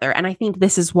work together. And I think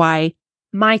this is why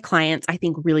my clients, I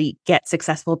think, really get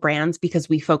successful brands, because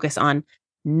we focus on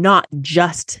not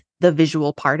just the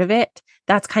visual part of it.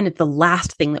 That's kind of the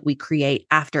last thing that we create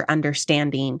after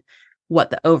understanding what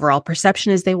the overall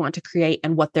perception is they want to create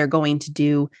and what they're going to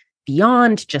do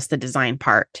beyond just the design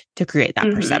part to create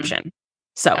that perception.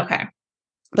 So,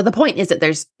 but the point is that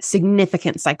there's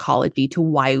significant psychology to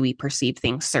why we perceive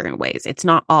things certain ways. It's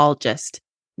not all just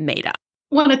made up.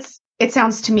 Well, it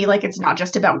sounds to me like it's not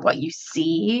just about what you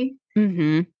see,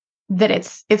 that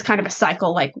it's kind of a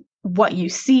cycle, like what you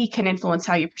see can influence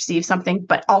how you perceive something,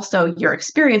 but also your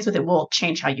experience with it will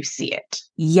change how you see it.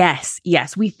 Yes.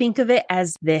 Yes. We think of it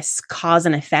as this cause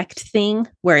and effect thing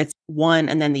where it's one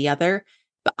and then the other,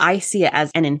 but I see it as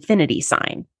an infinity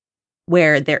sign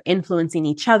where they're influencing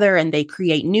each other and they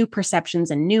create new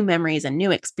perceptions and new memories and new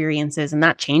experiences. And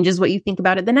that changes what you think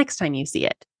about it the next time you see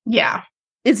it. Yeah.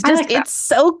 It's just, it's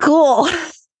so cool.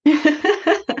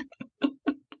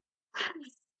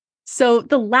 So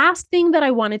the last thing that I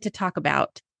wanted to talk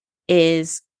about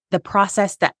is the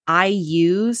process that I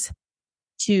use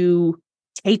to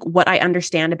take what I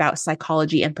understand about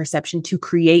psychology and perception to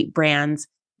create brands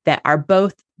that are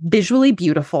both visually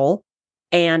beautiful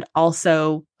and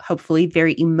also hopefully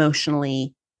very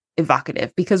emotionally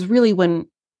evocative. Because really when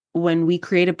we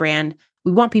create a brand,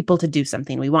 we want people to do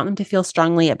something. We want them to feel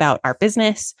strongly about our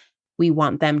business. We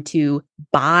want them to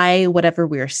buy whatever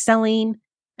we're selling,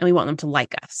 and we want them to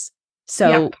like us.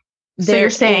 So, so you're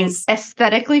saying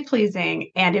aesthetically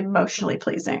pleasing and emotionally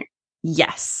pleasing.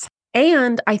 Yes.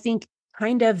 And I think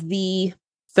kind of the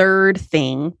third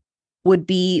thing would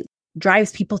be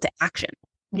drives people to action.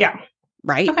 Yeah.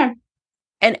 Right? Okay.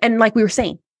 And like we were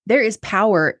saying, there is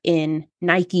power in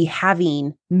Nike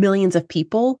having millions of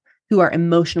people who are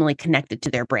emotionally connected to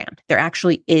their brand. There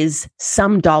actually is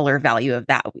some dollar value of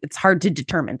that. It's hard to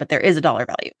determine, but there is a dollar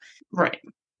value. Right.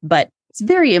 But it's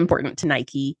very important to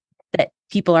Nike that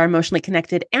people are emotionally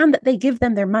connected and that they give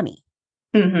them their money.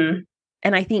 And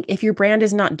I think if your brand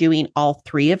is not doing all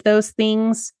three of those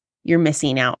things, you're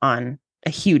missing out on a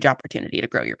huge opportunity to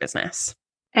grow your business.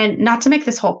 And not to make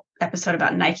this whole episode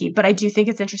about Nike, but I do think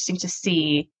it's interesting to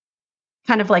see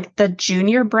kind of like the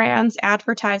junior brands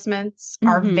advertisements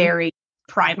are very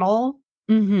primal.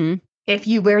 If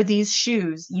you wear these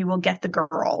shoes, you will get the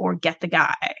girl or get the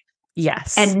guy.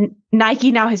 Yes. And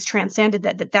Nike now has transcended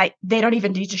that they don't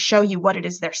even need to show you what it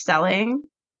is they're selling.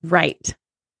 Right.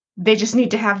 They just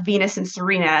need to have Venus and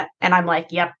Serena. And I'm like,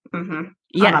 yep. I'm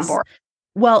on board.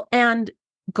 Well, and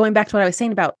going back to what I was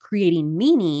saying about creating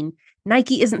meaning,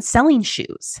 Nike isn't selling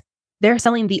shoes. They're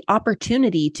selling the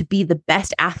opportunity to be the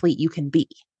best athlete you can be.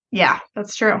 Yeah,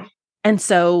 that's true. And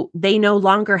so they no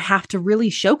longer have to really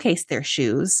showcase their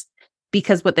shoes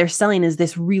because what they're selling is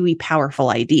this really powerful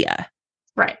idea.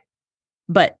 Right.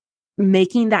 But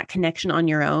making that connection on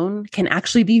your own can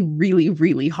actually be really,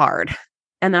 really hard.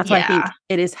 And that's why I think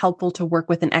it is helpful to work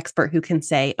with an expert who can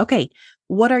say, okay,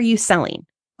 what are you selling?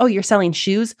 Oh, you're selling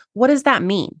shoes. What does that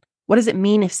mean? What does it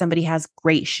mean if somebody has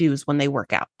great shoes when they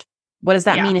work out? What does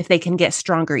that mean if they can get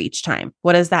stronger each time?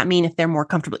 What does that mean if they're more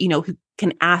comfortable? You know, who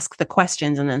can ask the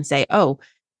questions and then say, oh,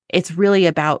 it's really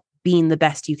about being the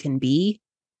best you can be,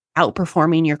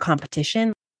 outperforming your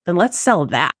competition. Then let's sell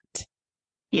that.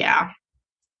 Yeah.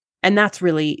 And that's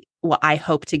really what I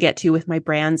hope to get to with my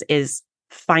brands is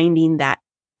finding that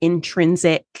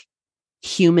intrinsic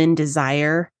human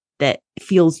desire that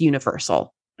feels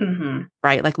universal,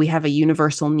 right? Like we have a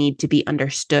universal need to be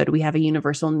understood. We have a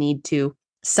universal need to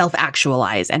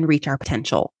self-actualize and reach our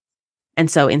potential. And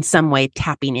so in some way,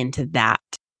 tapping into that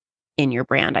in your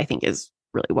brand, I think is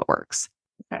really what works.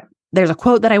 Okay. There's a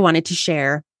quote that I wanted to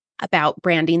share about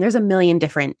branding. There's a million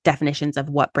different definitions of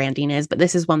what branding is, but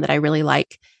this is one that I really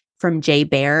like from Jay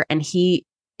Baer. And he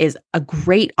is a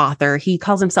great author. He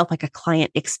calls himself like a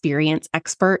client experience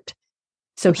expert.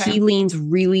 So he leans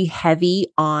really heavy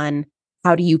on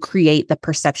how do you create the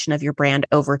perception of your brand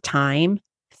over time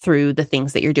through the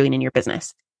things that you're doing in your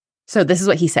business. So this is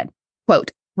what he said, quote,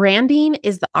 branding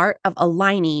is the art of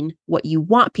aligning what you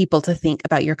want people to think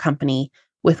about your company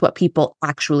with what people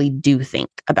actually do think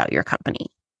about your company.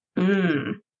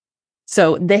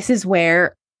 So this is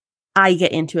where I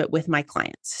get into it with my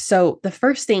clients. So the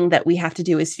first thing that we have to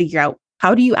do is figure out,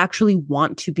 how do you actually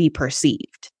want to be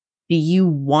perceived? Do you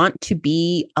want to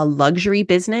be a luxury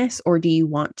business, or do you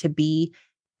want to be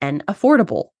an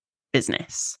affordable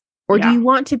business? Or do Yeah. you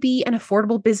want to be an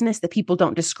affordable business that people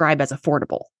don't describe as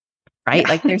affordable? Right? Yeah.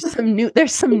 Like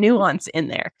there's some nuance in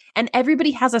there. And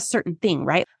everybody has a certain thing,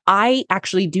 right? I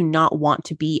actually do not want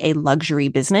to be a luxury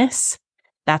business.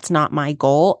 That's not my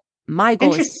goal. My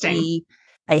goal is to Interesting. be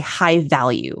a high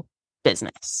value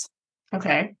business.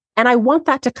 Okay. And I want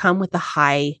that to come with a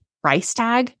high price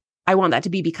tag. I want that to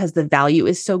be because the value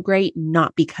is so great,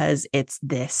 not because it's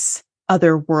this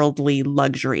otherworldly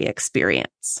luxury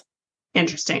experience.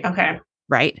 Interesting. Okay.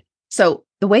 Right? So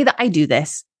the way that I do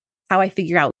this, how I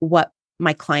figure out what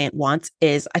my client wants,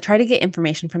 is I try to get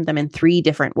information from them in 3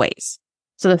 different ways.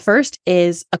 So the first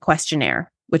is a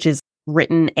questionnaire, which is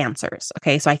written answers.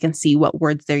 Okay. So I can see what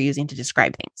words they're using to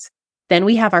describe things. Then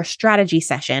we have our strategy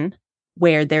session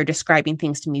where they're describing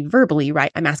things to me verbally,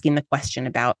 right? I'm asking the question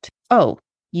about, oh,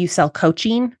 you sell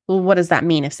coaching? Well, what does that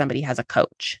mean if somebody has a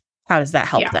coach? How does that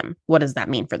help them? What does that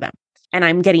mean for them? And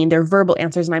I'm getting their verbal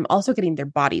answers, and I'm also getting their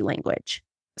body language.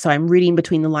 So I'm reading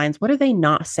between the lines. What are they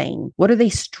not saying? What are they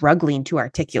struggling to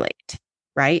articulate?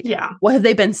 Right? Yeah. What have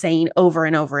they been saying over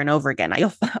and over and over again?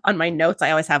 On my notes,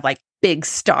 I always have like big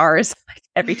stars. Like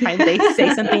every time they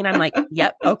say something, I'm like,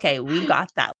 yep, okay, we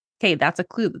got that. Okay, that's a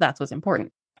clue that that's what's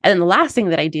important. And then the last thing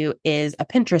that I do is a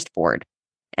Pinterest board.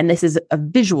 And this is a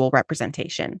visual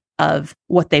representation of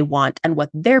what they want and what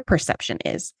their perception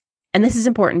is. And this is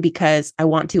important because I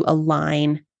want to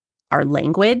align our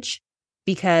language,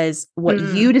 because what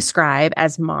you describe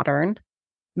as modern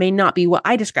may not be what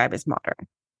I describe as modern.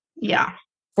 Yeah.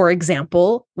 For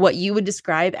example, what you would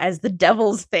describe as the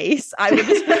devil's face, I would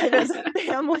describe as a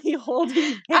family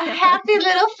holding a happy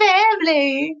little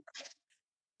family.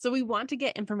 So we want to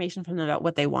get information from them about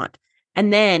what they want.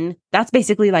 And then that's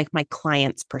basically like my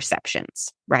client's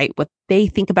perceptions, right? What they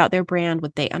think about their brand,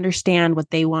 what they understand, what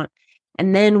they want.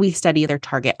 And then we study their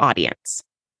target audience.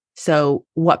 So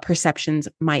what perceptions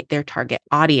might their target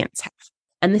audience have?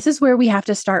 And this is where we have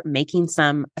to start making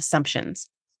some assumptions.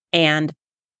 And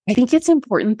I think it's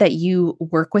important that you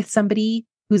work with somebody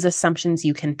whose assumptions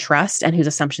you can trust and whose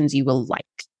assumptions you will like.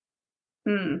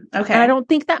 Okay. And I don't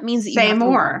think that means that Say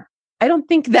more. I don't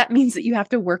think that means that you have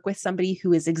to work with somebody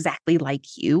who is exactly like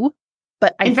you.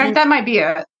 But in fact, that might be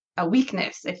a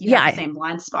weakness if you have the same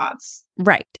blind spots.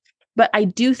 Right. But I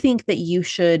do think that you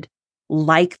should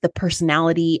like the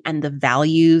personality and the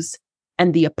values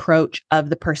and the approach of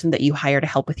the person that you hire to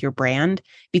help with your brand,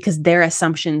 because their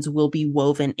assumptions will be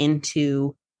woven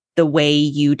into the way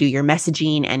you do your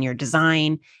messaging and your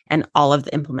design and all of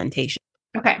the implementation.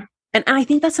 Okay. And I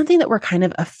think that's something that we're kind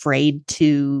of afraid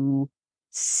to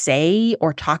say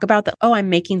or talk about, that, oh, I'm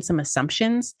making some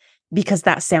assumptions, because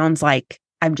that sounds like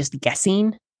I'm just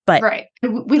guessing. But right.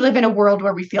 We live in a world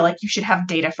where we feel like you should have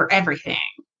data for everything.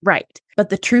 Right. But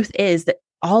the truth is that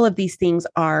all of these things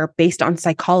are based on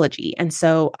psychology. And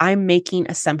so I'm making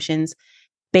assumptions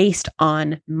based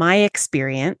on my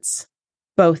experience,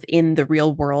 both in the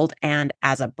real world and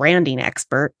as a branding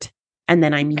expert. And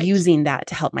then I'm using that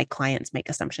to help my clients make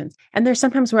assumptions. And there's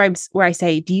sometimes where I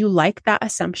say, do you like that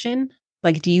assumption?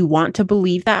 Like, do you want to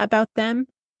believe that about them?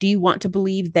 Do you want to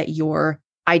believe that your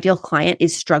ideal client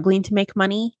is struggling to make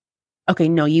money? Okay,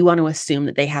 no, you want to assume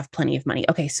that they have plenty of money.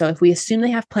 Okay, so if we assume they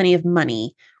have plenty of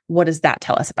money, what does that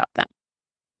tell us about them?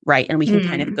 Right? And we can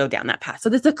kind of go down that path. So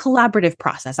this is a collaborative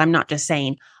process. I'm not just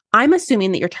saying, I'm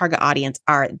assuming that your target audience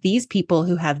are these people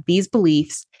who have these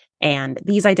beliefs and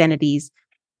these identities.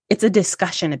 It's a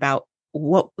discussion about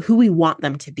who we want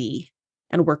them to be.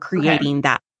 And we're creating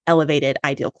that elevated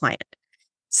ideal client.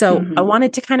 So I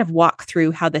wanted to kind of walk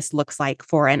through how this looks like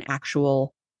for an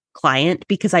actual client,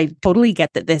 because I totally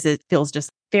get that feels just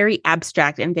very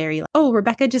abstract and very, oh,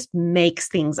 Rebecca just makes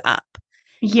things up.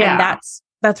 Yeah. And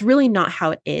that's really not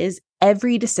how it is.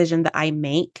 Every decision that I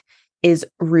make is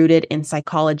rooted in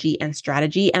psychology and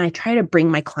strategy. And I try to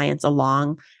bring my clients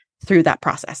along through that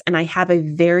process. And I have a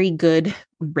very good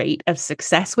rate of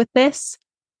success with this,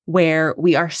 where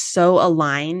we are so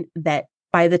aligned that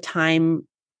by the time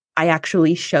I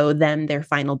actually show them their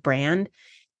final brand,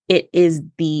 it is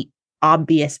the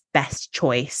obvious best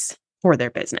choice for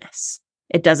their business.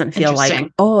 It doesn't feel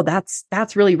like, oh,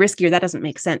 that's really risky, or that doesn't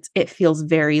make sense. It feels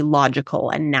very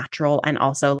logical and natural. And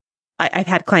also, I've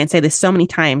had clients say this so many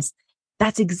times,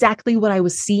 that's exactly what I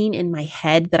was seeing in my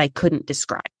head that I couldn't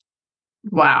describe.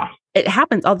 Wow. It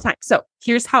happens all the time. So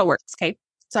here's how it works. Okay.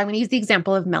 So I'm going to use the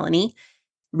example of Melanie,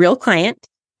 real client.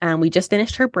 We just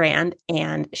finished her brand,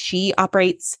 and she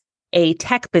operates a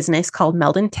tech business called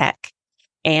Meldon Tech.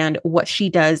 And what she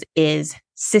does is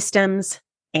systems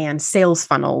and sales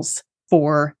funnels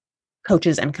for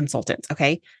coaches and consultants.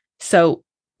 Okay. So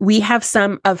we have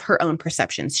some of her own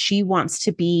perceptions. She wants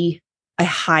to be a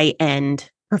high-end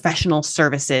professional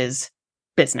services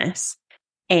business.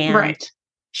 And Right.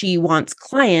 she wants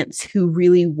clients who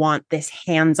really want this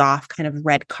hands-off kind of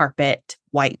red carpet,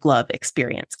 white glove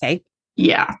experience. Okay.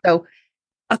 Yeah. So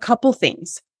a couple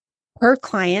things. Her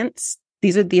clients,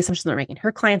 these are the assumptions they're making.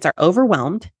 Her clients are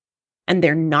overwhelmed and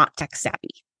they're not tech savvy.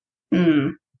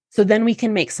 Mm. So then we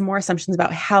can make some more assumptions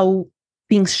about how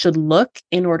things should look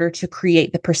in order to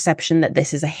create the perception that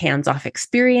this is a hands-off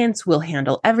experience. We'll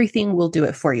handle everything. We'll do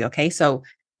it for you. Okay. So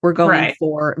we're going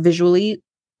for visually,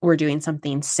 we're doing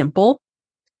something simple.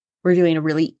 We're doing a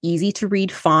really easy to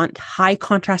read font, high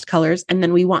contrast colors. And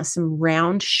then we want some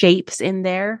round shapes in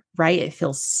there, right? It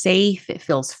feels safe. It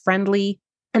feels friendly.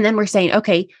 And then we're saying,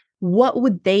 okay, what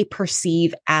would they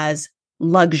perceive as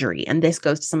luxury? And this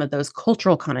goes to some of those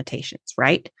cultural connotations,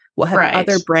 right? What have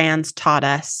other brands taught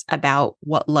us about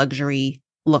what luxury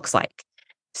looks like?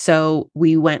 So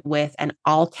we went with an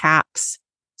all caps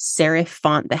serif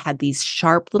font that had these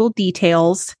sharp little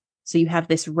details. So you have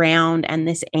this round and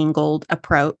this angled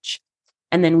approach.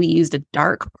 And then we used a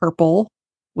dark purple,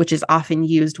 which is often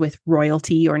used with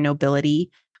royalty or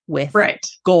nobility, with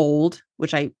gold,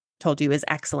 which I told you is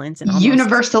excellence and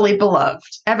universally beloved.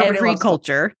 Every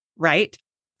culture, right?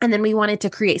 And then we wanted to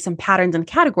create some patterns and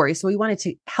categories. So we wanted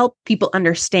to help people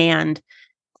understand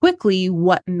quickly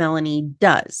what Melanie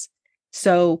does.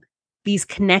 So these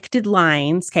connected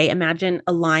lines, okay, imagine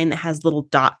a line that has little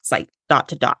dots, like dot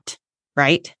to dot,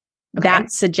 right? Okay.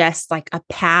 That suggests like a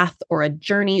path or a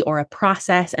journey or a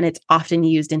process. And it's often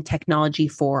used in technology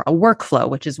for a workflow,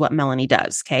 which is what Melanie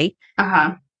does. Okay.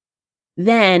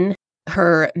 Then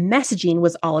her messaging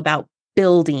was all about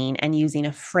building and using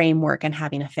a framework and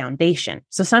having a foundation.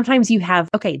 So sometimes you have,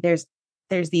 okay, there's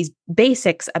these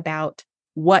basics about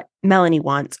what Melanie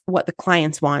wants, what the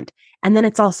clients want. And then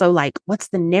it's also like, what's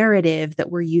the narrative that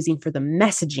we're using for the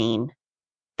messaging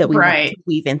that we want to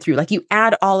weave in through? Like you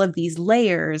add all of these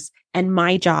layers, and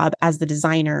my job as the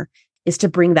designer is to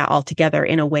bring that all together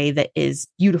in a way that is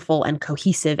beautiful and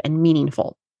cohesive and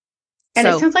meaningful. And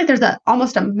it sounds like there's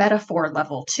almost a metaphor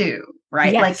level too,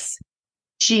 right? Yes. Like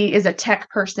she is a tech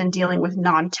person dealing with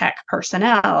non-tech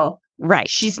personnel. Right.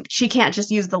 She can't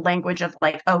just use the language of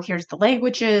like, oh, here's the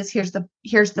languages, here's the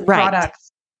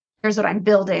products, here's what I'm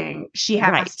building. She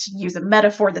has to use a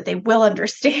metaphor that they will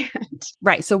understand.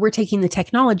 Right. So we're taking the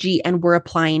technology and we're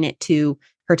applying it to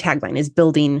her tagline is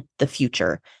building the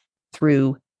future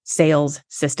through sales,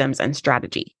 systems, and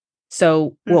strategy.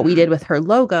 So what we did with her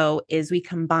logo is we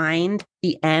combined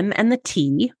the M and the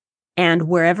T, and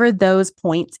wherever those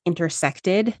points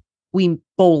intersected, we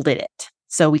bolded it.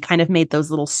 So we kind of made those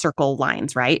little circle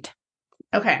lines, right?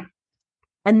 Okay.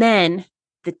 And then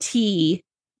the T,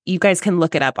 you guys can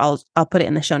look it up. I'll put it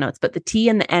in the show notes, but the T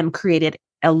and the M created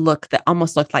a look that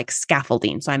almost looked like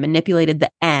scaffolding. So I manipulated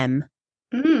the M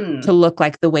to look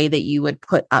like the way that you would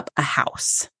put up a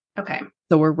house. Okay.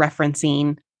 So we're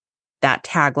referencing that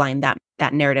tagline,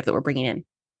 that narrative that we're bringing in.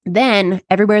 Then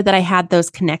everywhere that I had those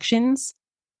connections,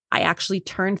 I actually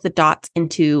turned the dots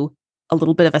into a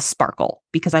little bit of a sparkle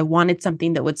because I wanted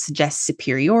something that would suggest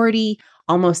superiority,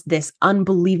 almost this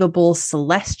unbelievable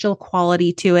celestial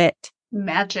quality to it.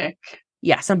 Magic.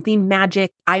 Yeah, something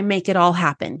magic. I make it all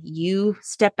happen. You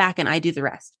step back and I do the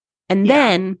rest. And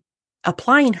then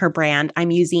applying her brand,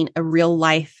 I'm using a real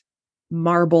life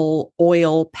marble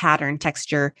oil pattern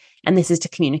texture. And this is to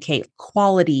communicate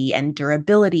quality and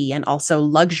durability and also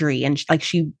luxury. And like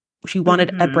she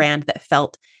wanted a brand that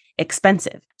felt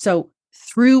expensive. So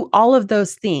through all of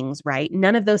those things, right?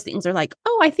 None of those things are like,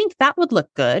 oh, I think that would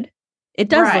look good. It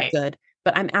does look good.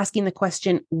 But I'm asking the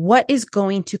question, what is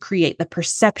going to create the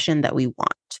perception that we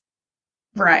want?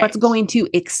 Right. What's going to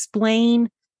explain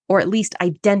or at least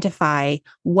identify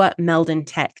what Meldon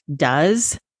Tech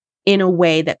does in a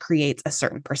way that creates a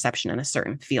certain perception and a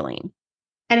certain feeling?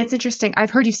 And it's interesting. I've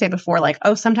heard you say before, like,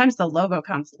 oh, sometimes the logo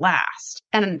comes last.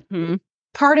 And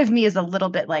part of me is a little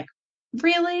bit like,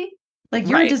 really? Like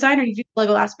you're a designer, you do the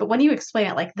logo last, but when you explain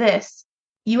it like this,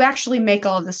 you actually make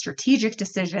all of the strategic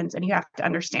decisions and you have to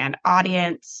understand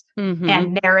audience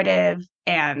and narrative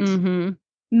and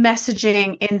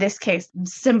messaging, in this case,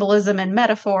 symbolism and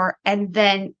metaphor. And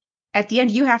then at the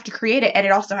end, you have to create it and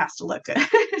it also has to look good.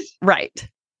 Right.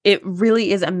 It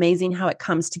really is amazing how it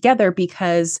comes together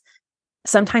because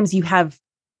sometimes you have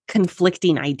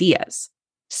conflicting ideas.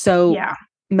 So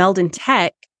Meldon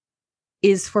Tech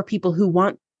is for people who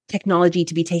want technology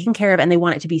to be taken care of and they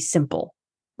want it to be simple,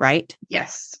 right?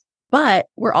 Yes. But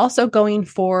we're also going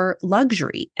for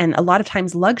luxury. And a lot of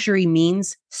times luxury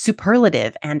means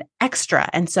superlative and extra.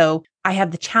 And so I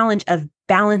have the challenge of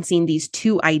balancing these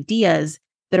two ideas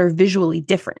that are visually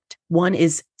different. One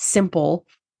is simple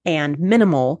and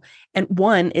minimal, and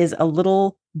one is a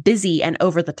little busy and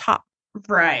over the top.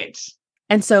 Right.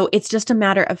 And so it's just a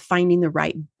matter of finding the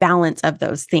right balance of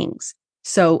those things.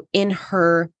 So in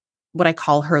her, what I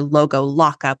call her logo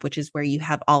lockup, which is where you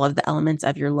have all of the elements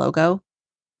of your logo,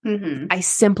 I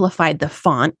simplified the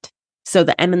font. So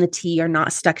the M and the T are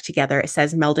not stuck together. It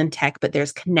says Meldon Tech, but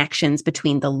there's connections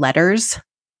between the letters.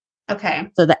 Okay.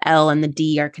 So the L and the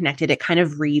D are connected. It kind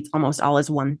of reads almost all as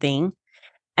one thing.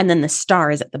 And then the star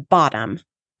is at the bottom,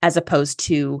 as opposed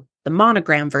to the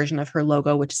monogram version of her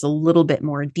logo, which is a little bit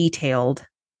more detailed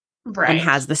and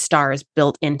has the stars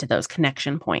built into those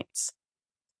connection points.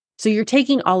 So you're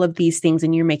taking all of these things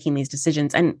and you're making these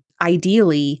decisions. And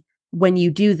ideally, when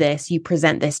you do this, you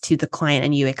present this to the client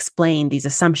and you explain these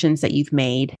assumptions that you've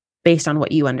made based on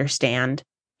what you understand.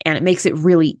 And it makes it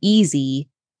really easy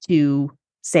to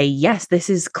say, yes, this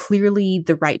is clearly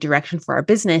the right direction for our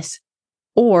business.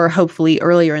 Or hopefully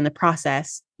earlier in the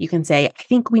process, you can say, I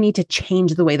think we need to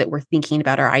change the way that we're thinking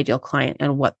about our ideal client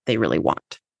and what they really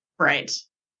want. Right.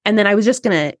 And then I was just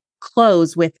going to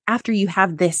close with, after you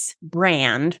have this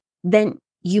brand, then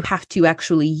you have to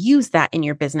actually use that in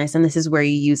your business. And this is where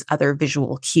you use other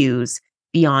visual cues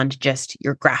beyond just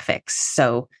your graphics.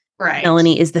 So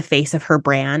Melanie is the face of her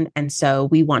brand. And so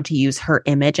we want to use her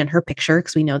image and her picture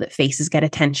because we know that faces get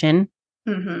attention.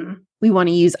 We want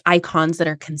to use icons that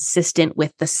are consistent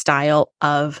with the style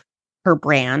of her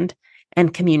brand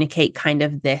and communicate kind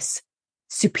of this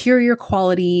superior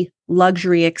quality,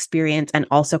 luxury experience, and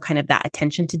also kind of that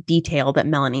attention to detail that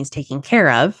Melanie's taking care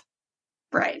of.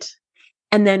 Right.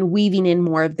 And then weaving in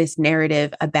more of this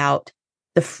narrative about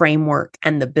the framework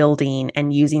and the building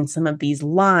and using some of these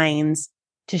lines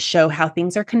to show how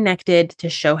things are connected, to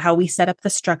show how we set up the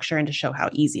structure, and to show how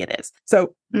easy it is.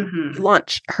 So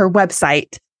launch her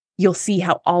website, you'll see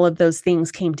how all of those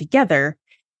things came together.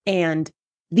 And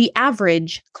the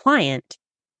average client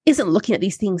isn't looking at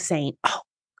these things saying, oh,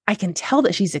 I can tell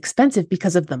that she's expensive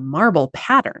because of the marble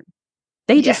pattern.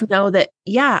 They just know that,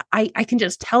 I can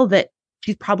just tell that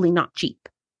she's probably not cheap.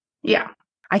 Yeah.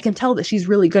 I can tell that she's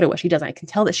really good at what she does. I can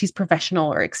tell that she's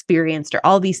professional or experienced or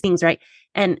all these things, right?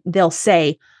 And they'll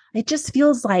say, it just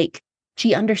feels like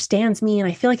she understands me and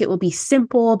I feel like it will be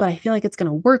simple, but I feel like it's going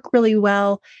to work really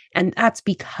well. And that's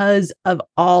because of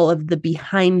all of the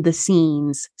behind the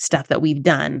scenes stuff that we've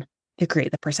done to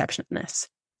create the perception of this.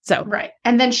 So, right.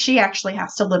 And then she actually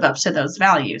has to live up to those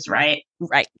values, right?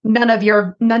 Right. None of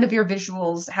your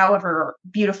visuals, however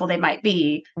beautiful they might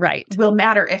be, will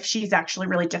matter if she's actually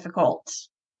really difficult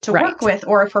to work with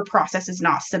or if her process is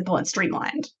not simple and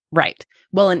streamlined. Right.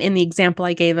 Well, and in the example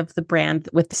I gave of the brand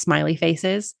with the smiley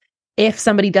faces, if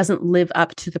somebody doesn't live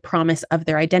up to the promise of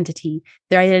their identity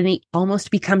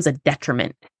almost becomes a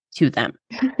detriment to them.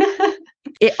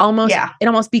 It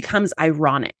almost becomes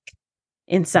ironic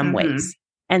in some ways.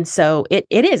 And so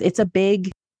it's a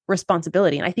big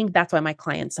responsibility. And I think that's why my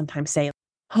clients sometimes say,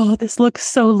 oh, this looks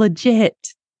so legit.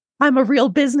 I'm a real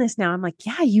business now. I'm like,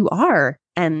 yeah, you are.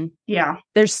 And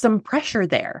there's some pressure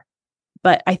there.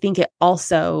 But I think it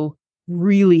also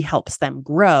really helps them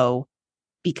grow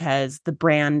because the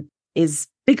brand is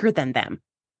bigger than them.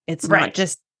 It's not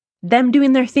just them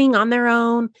doing their thing on their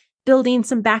own, building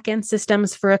some back-end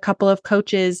systems for a couple of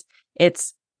coaches.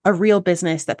 It's a real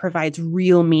business that provides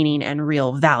real meaning and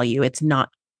real value. It's not,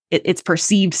 it's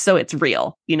perceived, so it's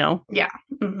real, you know? Yeah.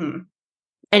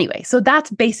 Anyway, so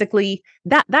that's basically,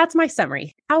 that's my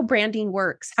summary. How branding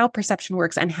works, how perception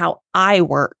works, and how I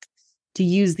work to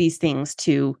use these things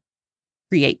to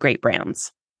create great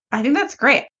brands. I think that's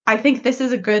great. I think this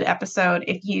is a good episode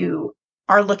if you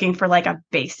are looking for like a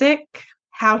basic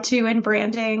how-to in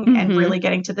branding and really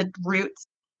getting to the roots,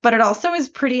 but it also is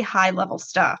pretty high-level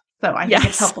stuff. So I think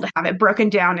it's helpful to have it broken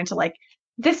down into like,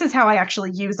 this is how I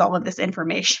actually use all of this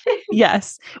information.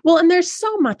 Yes. Well, and there's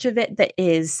so much of it that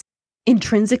is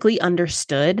intrinsically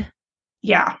understood.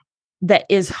 Yeah. That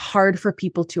is hard for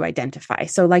people to identify.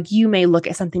 So like you may look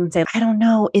at something and say, I don't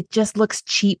know, it just looks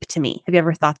cheap to me. Have you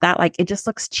ever thought that? Like, it just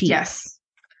looks cheap. Yes.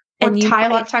 And Ty a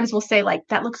lot of times will say like,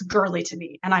 that looks girly to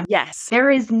me. And I'm,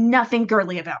 there is nothing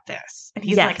girly about this. And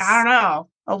he's like, I don't know,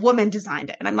 a woman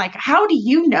designed it. And I'm like, how do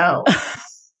you know?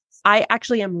 I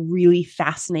actually am really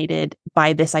fascinated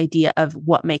by this idea of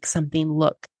what makes something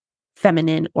look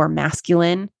feminine or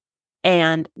masculine.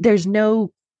 And there's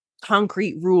no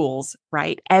concrete rules,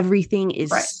 right? Everything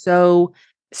is so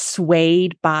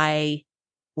swayed by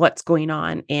what's going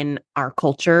on in our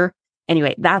culture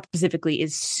Anyway, that specifically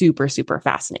is super, super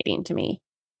fascinating to me.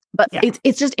 But Yeah.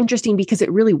 it's just interesting because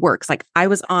it really works. Like I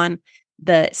was on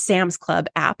the Sam's Club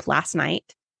app last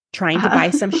night trying to buy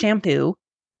some shampoo.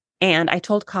 And I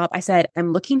told Cobb, I said,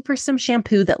 I'm looking for some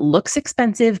shampoo that looks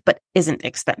expensive, but isn't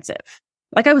expensive.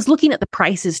 Like I was looking at the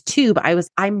prices too, but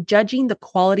I'm judging the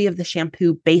quality of the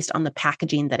shampoo based on the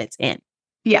packaging that it's in.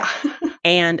 Yeah.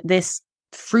 And this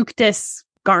Fructis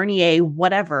Garnier,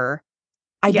 whatever,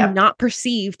 I do not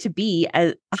perceive to be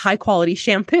a high quality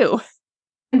shampoo.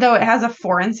 Though it has a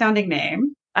foreign sounding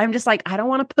name. I'm just like, I don't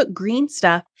want to put green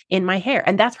stuff in my hair.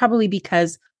 And that's probably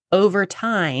because over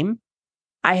time,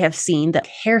 I have seen that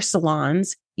hair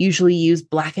salons usually use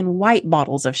black and white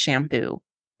bottles of shampoo.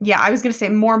 Yeah, I was going to say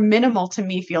more minimal to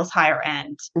me feels higher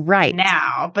end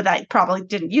now, but that probably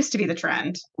didn't used to be the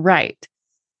trend. Right.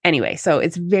 Anyway, so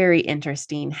it's very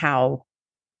interesting how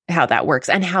that works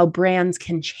and how brands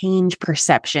can change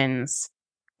perceptions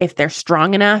if they're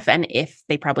strong enough and if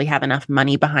they probably have enough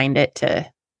money behind it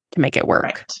to make it work.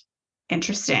 Right.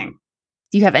 Interesting.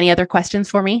 Do you have any other questions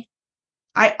for me?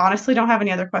 I honestly don't have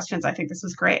any other questions. I think this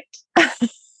was great.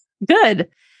 Good.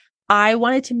 I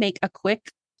wanted to make a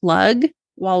quick plug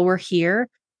while we're here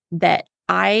that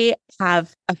I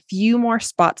have a few more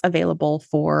spots available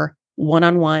for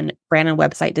one-on-one brand and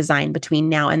website design between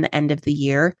now and the end of the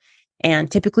year.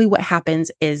 And typically what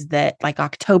happens is that like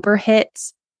October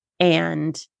hits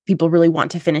and people really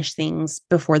want to finish things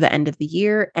before the end of the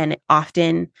year. And it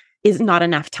often is not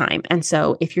enough time. And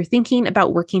so if you're thinking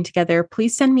about working together,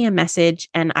 please send me a message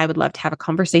and I would love to have a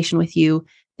conversation with you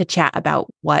to chat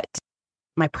about what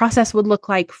my process would look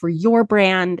like for your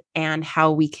brand and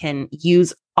how we can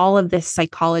use all of this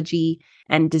psychology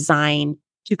and design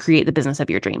to create the business of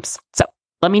your dreams. So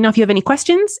let me know if you have any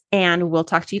questions and we'll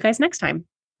talk to you guys next time.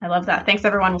 I love that. Thanks,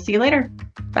 everyone. We'll see you later.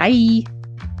 Bye.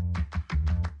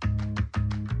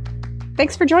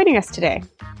 Thanks for joining us today.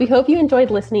 We hope you enjoyed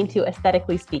listening to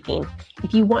Aesthetically Speaking.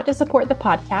 If you want to support the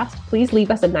podcast, please leave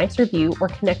us a nice review or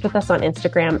connect with us on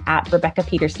Instagram at Rebecca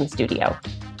Peterson Studio.